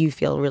Yorker, if you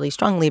feel really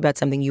strongly about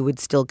something, you would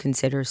still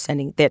consider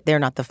sending. They're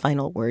not the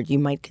final word. You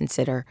might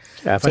consider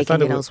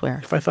taking it elsewhere.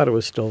 If I thought it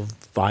was still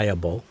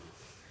viable.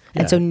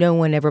 And so no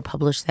one ever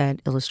published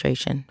that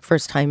illustration.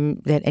 First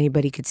time that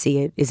anybody could see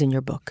it is in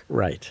your book.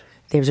 Right.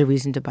 There's a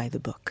reason to buy the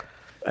book.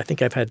 I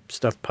think I've had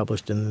stuff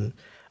published in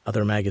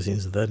other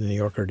magazines that the New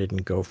Yorker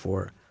didn't go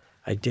for.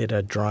 I did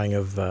a drawing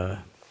of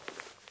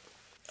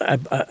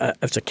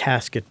it's a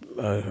casket,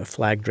 a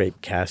flag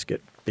draped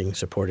casket being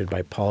supported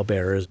by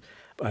pallbearers.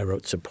 I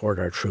wrote "Support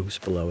our troops"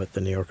 below it.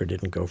 The New Yorker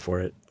didn't go for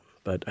it,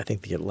 but I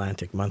think the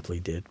Atlantic Monthly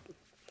did.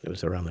 It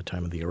was around the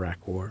time of the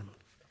Iraq War.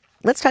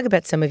 Let's talk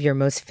about some of your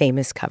most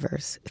famous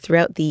covers.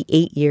 Throughout the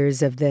 8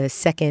 years of the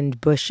second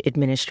Bush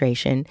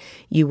administration,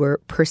 you were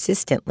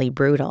persistently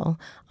brutal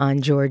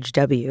on George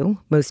W.,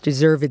 most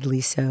deservedly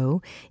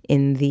so,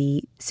 in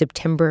the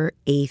September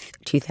 8th,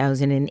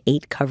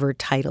 2008 cover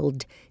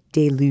titled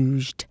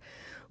Deluged,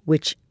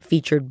 which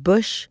featured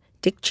Bush,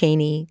 Dick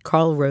Cheney,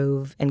 Karl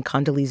Rove, and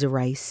Condoleezza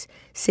Rice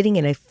sitting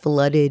in a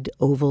flooded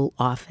Oval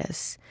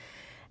Office.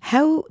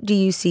 How do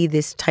you see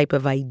this type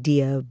of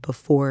idea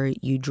before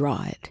you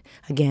draw it?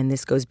 Again,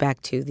 this goes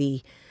back to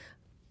the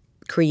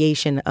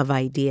creation of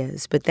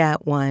ideas, but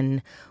that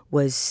one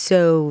was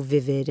so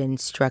vivid and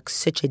struck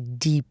such a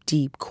deep,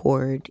 deep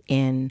chord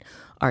in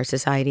our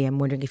society. I'm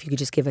wondering if you could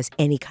just give us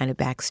any kind of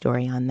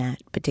backstory on that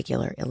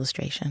particular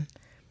illustration.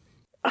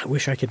 I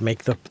wish I could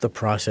make the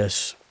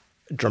process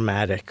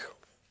dramatic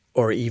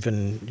or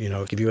even,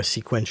 give you a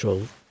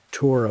sequential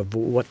tour of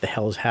what the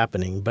hell is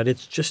happening. But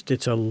it's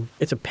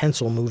a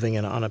pencil moving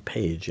on a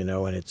page, and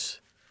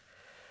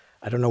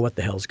I don't know what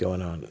the hell's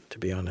going on, to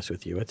be honest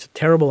with you. It's a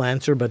terrible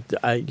answer, but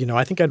I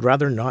think I'd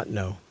rather not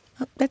know.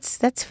 Oh,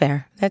 that's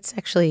fair. That's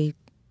actually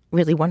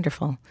really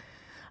wonderful.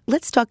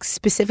 Let's talk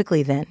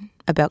specifically then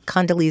about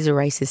Condoleezza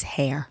Rice's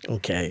hair.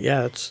 Okay,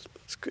 yeah,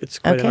 it's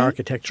quite an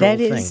architectural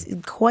thing. That is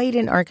quite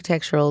an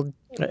architectural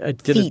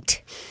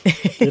feat.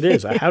 It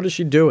is. How does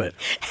she do it?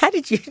 How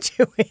did you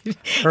do it?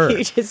 Her.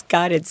 You just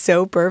got it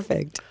so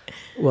perfect.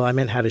 Well, I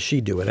meant, how does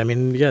she do it? I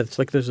mean, yeah, it's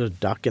like there's a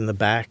duck in the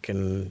back,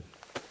 and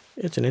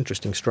it's an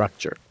interesting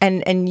structure.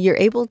 And you're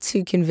able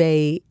to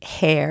convey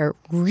hair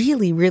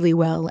really, really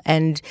well.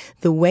 And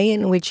the way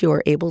in which you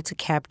are able to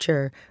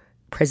capture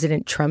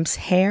President Trump's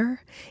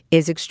hair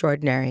is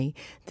extraordinary.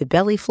 The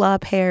belly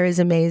flop hair is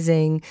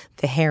amazing.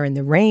 The hair in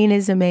the rain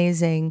is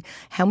amazing.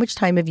 How much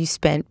time have you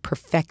spent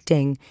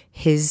perfecting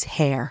his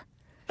hair?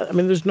 I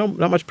mean, there's not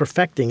much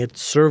perfecting.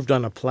 It's served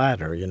on a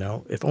platter,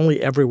 If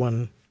only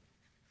everyone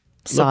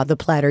saw the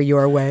platter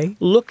your way.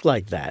 Looked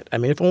like that. I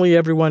mean, if only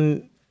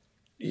everyone,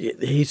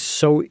 he's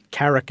so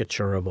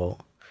caricaturable.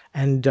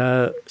 And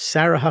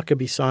Sarah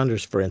Huckabee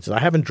Sanders, for instance, I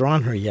haven't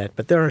drawn her yet,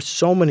 but there are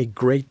so many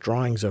great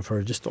drawings of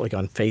her, just like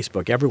on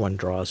Facebook. Everyone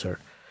draws her.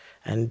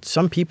 And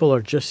some people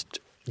are just,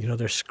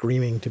 they're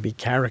screaming to be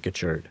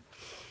caricatured.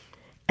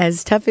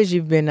 As tough as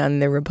you've been on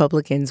the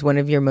Republicans, one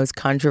of your most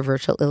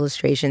controversial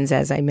illustrations,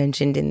 as I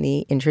mentioned in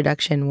the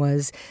introduction,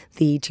 was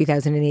the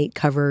 2008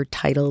 cover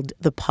titled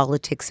The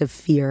Politics of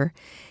Fear.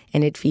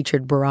 And it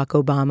featured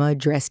Barack Obama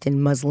dressed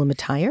in Muslim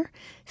attire,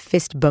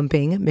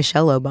 fist-bumping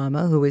Michelle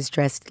Obama, who was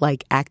dressed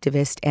like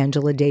activist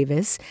Angela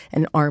Davis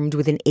and armed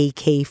with an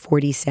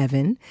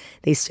AK-47.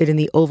 They stood in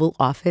the Oval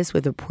Office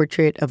with a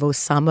portrait of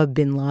Osama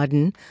bin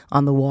Laden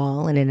on the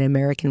wall and an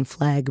American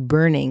flag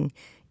burning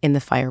in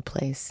the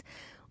fireplace.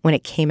 When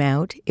it came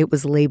out, it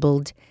was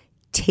labeled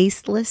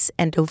tasteless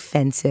and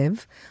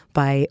offensive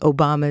by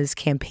Obama's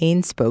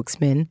campaign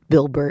spokesman,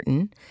 Bill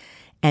Burton.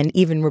 And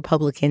even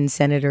Republican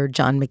Senator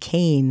John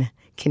McCain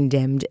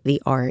condemned the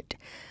art.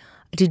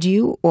 Did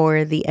you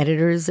or the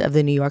editors of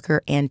The New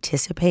Yorker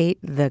anticipate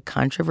the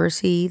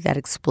controversy that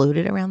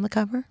exploded around the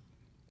cover?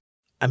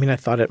 I mean, I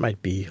thought it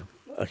might be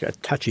a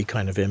touchy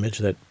kind of image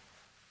that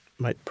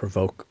might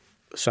provoke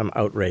some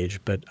outrage,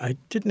 but I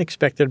didn't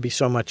expect there to be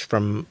so much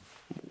from,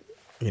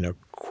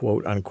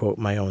 quote unquote,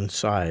 my own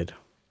side.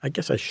 I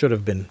guess I should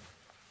have been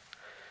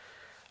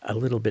a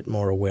little bit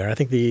more aware. I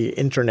think the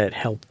internet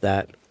helped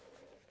that.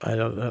 I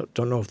don't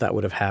know if that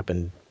would have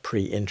happened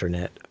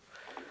pre-internet,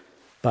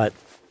 but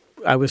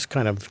I was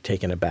kind of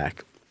taken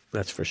aback,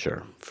 that's for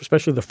sure,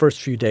 especially the first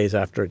few days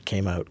after it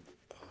came out.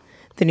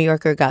 The New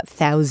Yorker got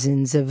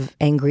thousands of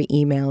angry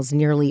emails,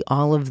 nearly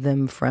all of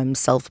them from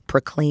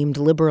self-proclaimed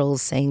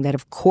liberals saying that,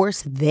 of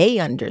course, they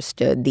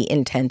understood the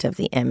intent of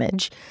the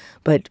image,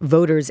 but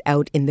voters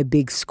out in the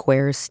big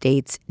square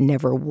states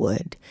never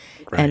would.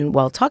 Right. And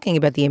while talking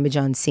about the image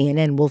on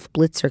CNN, Wolf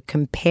Blitzer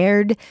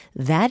compared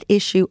that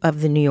issue of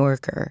the New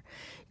Yorker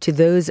to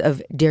those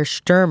of Der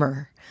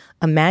Stürmer,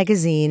 a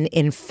magazine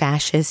in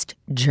fascist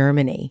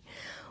Germany.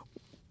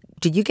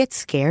 Did you get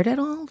scared at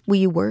all? Were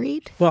you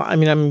worried? Well, I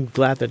mean, I'm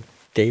glad that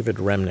David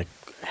Remnick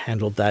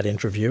handled that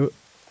interview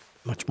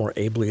much more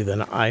ably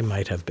than I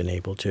might have been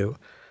able to.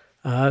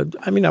 I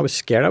was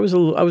scared. I was a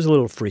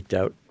little freaked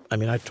out. I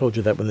mean, I told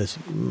you that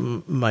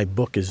when my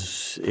book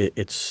it's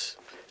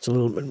a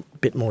little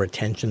bit more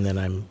attention than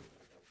I'm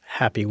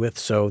happy with.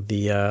 So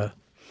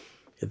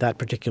that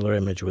particular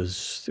image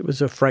was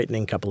a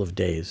frightening couple of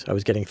days. I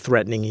was getting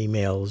threatening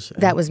emails.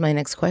 That was my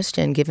next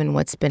question. Given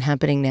what's been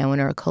happening now in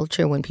our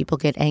culture, when people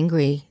get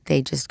angry,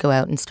 they just go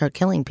out and start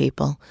killing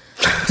people.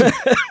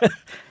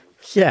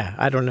 Yeah,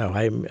 I don't know.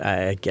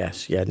 I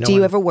guess. Yeah. Do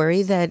you ever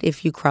worry that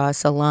if you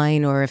cross a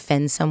line or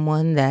offend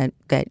someone that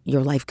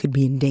your life could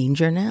be in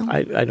danger now?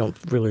 I don't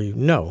really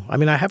know. I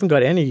mean, I haven't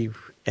got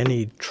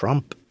any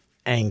Trump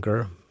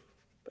anger,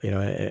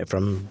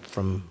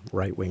 from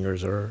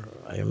right-wingers, or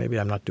maybe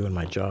I'm not doing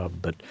my job,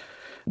 but...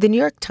 The New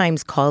York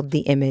Times called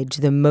the image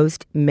the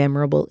most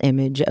memorable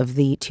image of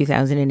the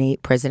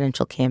 2008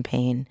 presidential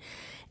campaign.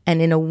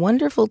 And in a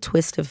wonderful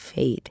twist of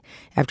fate,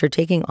 after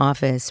taking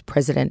office,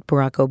 President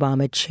Barack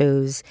Obama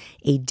chose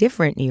a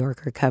different New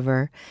Yorker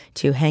cover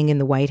to hang in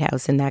the White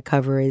House, and that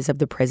cover is of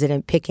the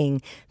president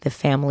picking the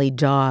family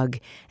dog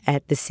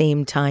at the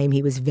same time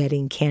he was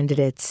vetting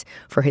candidates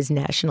for his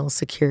national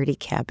security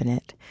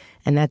cabinet.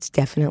 And that's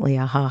definitely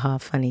a ha-ha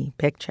funny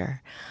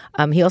picture.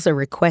 He also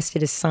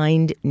requested a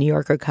signed New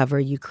Yorker cover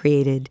you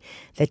created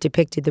that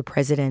depicted the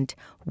president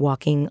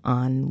walking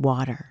on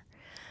water.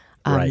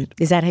 Right.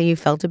 Is that how you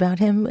felt about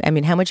him? I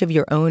mean, how much of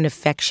your own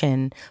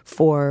affection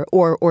for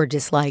or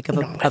dislike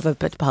of a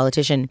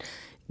politician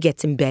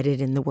gets embedded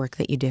in the work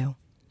that you do?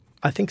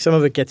 I think some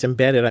of it gets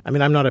embedded. I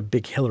mean, I'm not a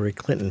big Hillary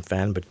Clinton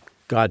fan, but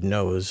God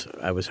knows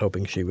I was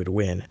hoping she would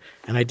win.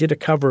 And I did a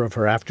cover of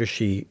her after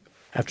she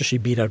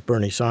beat out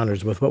Bernie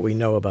Sanders. With what we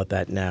know about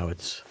that now,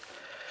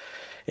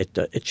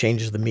 it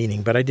changes the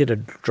meaning. But I did a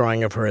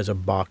drawing of her as a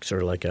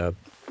boxer, like a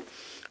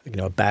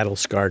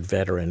battle-scarred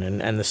veteran.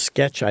 And the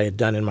sketch I had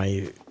done in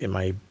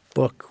my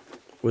book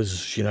was,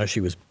 she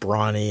was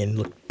brawny and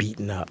looked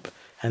beaten up.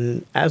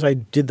 And as I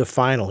did the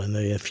final in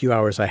the few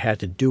hours I had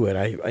to do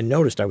it, I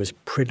noticed I was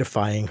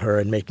prettifying her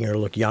and making her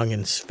look young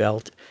and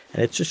svelte.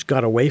 And it just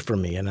got away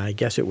from me. And I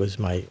guess it was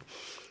my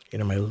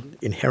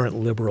inherent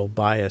liberal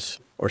bias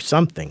or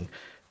something.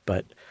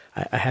 But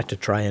I had to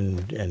try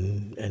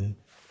and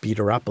beat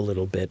her up a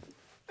little bit.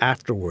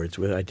 Afterwards,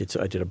 I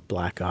did a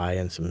black eye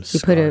and some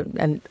scar. You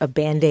put a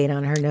Band-Aid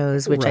on her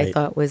nose, which Right. I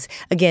thought was,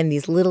 again,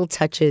 these little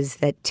touches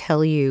that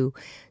tell you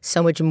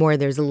so much more.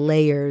 There's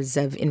layers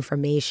of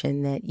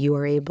information that you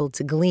are able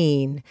to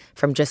glean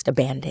from just a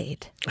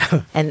Band-Aid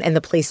and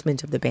the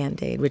placement of the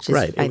Band-Aid, which is,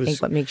 Right. I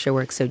think, what makes your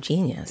work so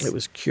genius. It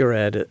was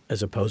Curad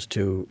as opposed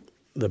to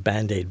the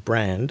Band-Aid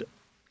brand,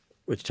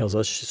 which tells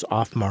us she's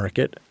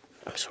off-market.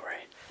 I'm sorry.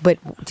 But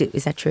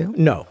is that true?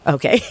 No.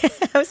 Okay.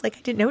 I was like,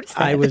 I didn't notice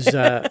that. I was,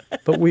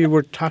 but we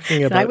were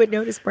talking about. I would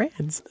notice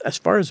brands. As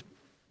far as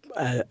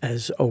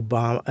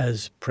Obama,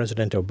 as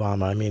President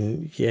Obama, I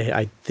mean,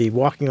 the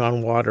walking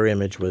on water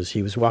image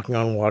he was walking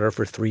on water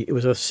for it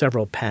was a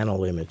several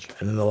panel image.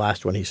 And then the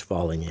last one, he's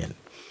falling in.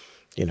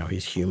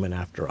 He's human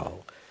after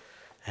all.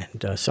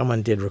 And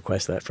someone did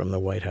request that from the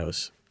White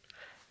House.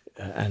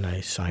 And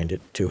I signed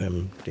it to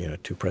him,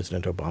 to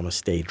President Obama,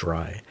 stay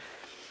dry.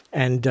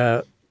 And,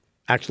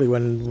 actually,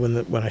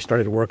 when I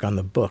started to work on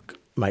the book,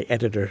 my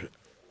editor,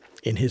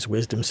 in his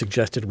wisdom,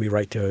 suggested we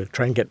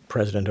try and get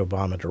President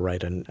Obama to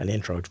write an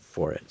intro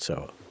for it.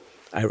 So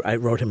I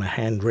wrote him a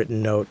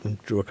handwritten note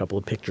and drew a couple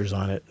of pictures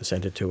on it and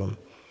sent it to him.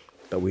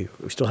 But we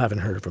still haven't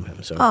heard from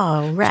him. So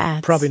rats.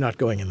 It's probably not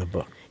going in the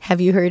book.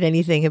 Have you heard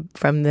anything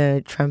from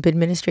the Trump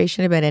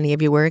administration about any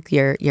of your work,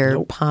 your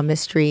Nope.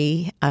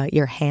 palmistry,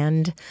 your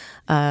hand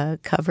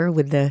cover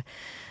with the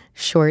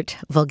short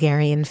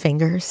Vulgarian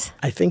fingers?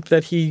 I think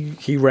that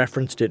he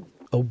referenced it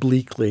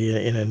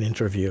obliquely in an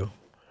interview,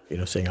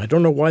 saying, I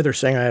don't know why they're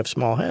saying I have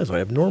small hands. I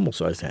have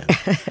normal-sized hands.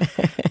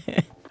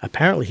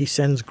 Apparently, he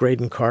sends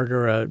Graydon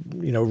Carter,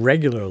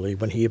 regularly.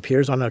 When he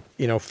appears on a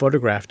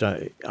photographed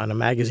on a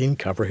magazine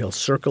cover, he'll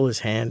circle his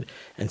hand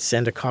and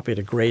send a copy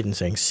to Graydon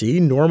saying, see,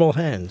 normal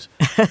hands.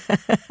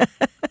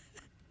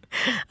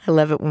 I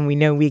love it when we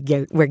know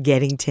we're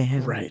getting to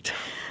him. Right.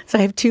 So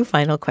I have two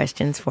final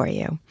questions for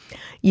you.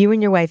 You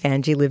and your wife,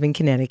 Angie, live in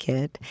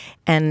Connecticut,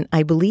 and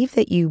I believe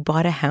that you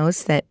bought a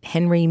house that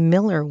Henry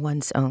Miller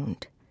once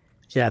owned.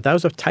 Yeah, that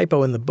was a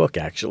typo in the book,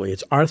 actually.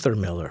 It's Arthur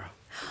Miller.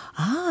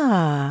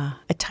 Ah,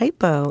 a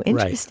typo.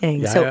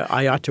 Interesting. Right. Yeah,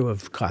 I ought to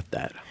have caught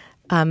that.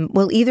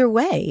 Well, either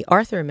way,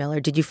 Arthur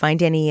Miller, did you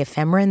find any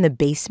ephemera in the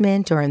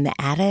basement or in the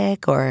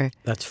attic or?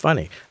 That's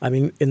funny. I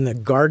mean, in the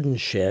garden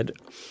shed,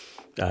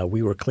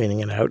 we were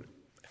cleaning it out.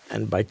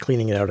 And by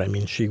cleaning it out, I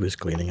mean she was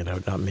cleaning it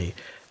out, not me.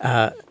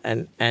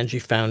 And Angie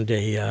found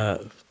he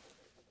had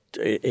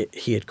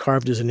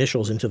carved his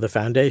initials into the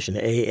foundation,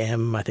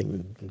 AM, I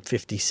think,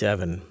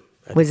 57.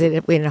 Was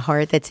it in a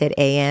heart that said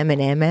AM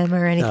and MM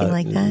or anything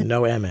like that?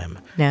 No MM.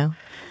 No?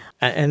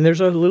 And there's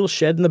a little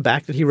shed in the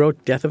back that he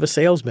wrote Death of a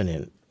Salesman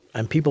in.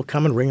 And people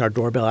come and ring our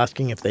doorbell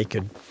asking if they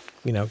could,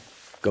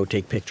 go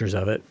take pictures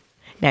of it.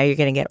 Now you're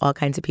going to get all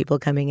kinds of people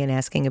coming and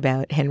asking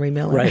about Henry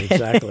Miller. Right,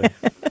 exactly.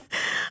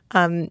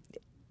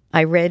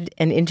 I read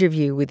an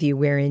interview with you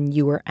wherein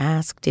you were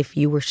asked if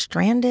you were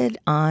stranded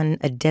on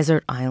a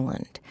desert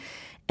island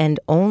and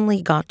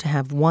only got to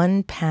have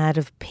one pad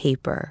of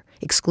paper,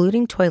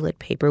 excluding toilet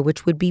paper,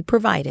 which would be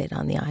provided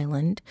on the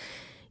island.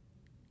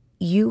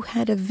 You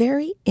had a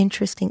very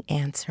interesting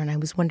answer, and I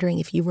was wondering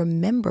if you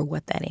remember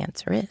what that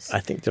answer is.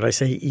 I think, did I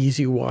say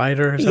easy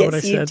wider? Is that what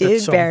I said? Yes, you did,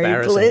 That's so Barry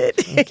embarrassing.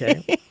 Blitt.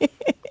 Okay.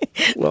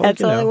 Well,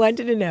 That's all I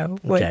wanted to know.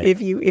 Okay.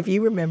 If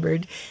you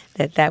remembered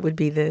that would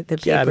be the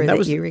paper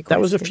that you requested.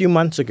 That was a few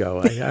months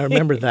ago. I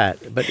remember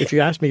that. But if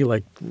you ask me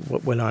like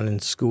what went on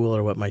in school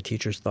or what my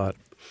teachers thought,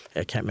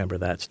 I can't remember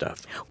that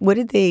stuff. What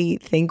did they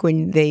think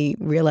when they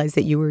realized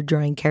that you were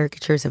drawing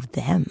caricatures of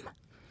them?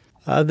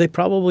 They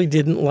probably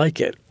didn't like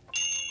it.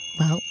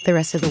 Well, the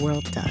rest of the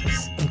world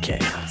does. Okay.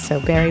 So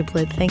Barry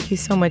Blitt, thank you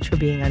so much for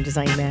being on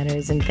Design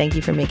Matters, and thank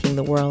you for making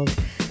the world,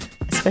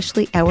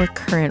 especially our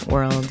current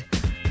world,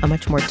 a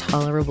much more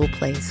tolerable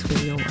place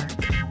with your work.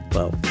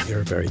 Well,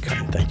 you're very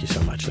kind. Thank you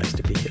so much. Nice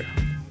to be here.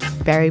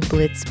 Barry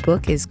Blitt's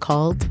book is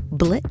called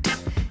Blitt.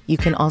 You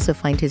can also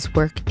find his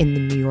work in The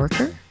New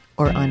Yorker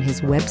or on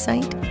his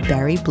website,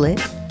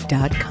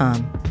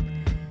 barryblitt.com.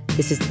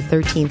 This is the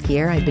 13th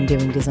year I've been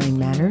doing Design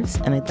Matters,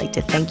 and I'd like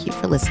to thank you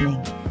for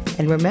listening.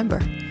 And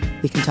remember,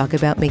 we can talk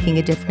about making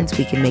a difference,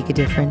 we can make a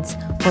difference,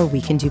 or we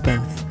can do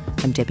both.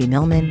 I'm Debbie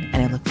Millman,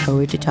 and I look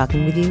forward to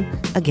talking with you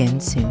again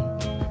soon.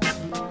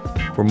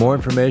 For more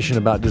information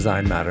about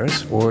Design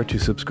Matters or to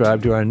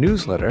subscribe to our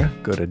newsletter,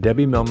 go to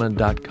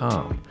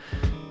debbiemillman.com.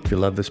 If you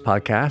love this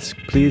podcast,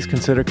 please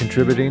consider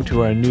contributing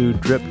to our new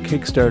DRIP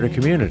Kickstarter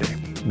community.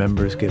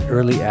 Members get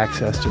early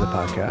access to the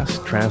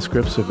podcast,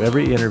 transcripts of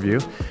every interview,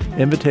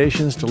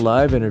 invitations to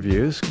live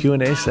interviews,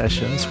 Q&A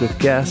sessions with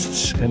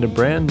guests, and a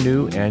brand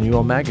new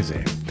annual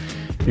magazine.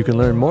 You can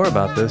learn more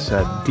about this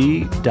at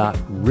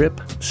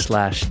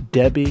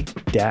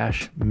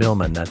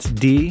d.rip/Debbie-Millman. That's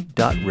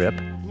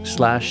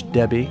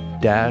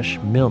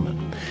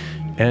d.rip/Debbie-Millman.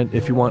 And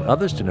if you want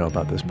others to know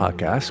about this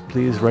podcast,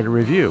 please write a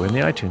review in the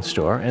iTunes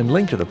Store and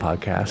link to the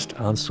podcast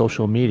on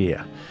social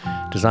media.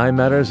 Design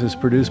Matters is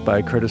produced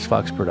by Curtis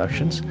Fox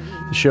Productions.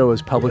 The show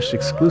is published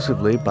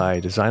exclusively by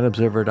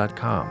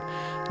DesignObserver.com.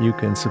 You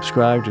can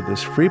subscribe to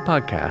this free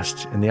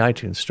podcast in the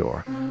iTunes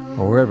Store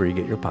or wherever you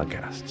get your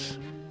podcasts.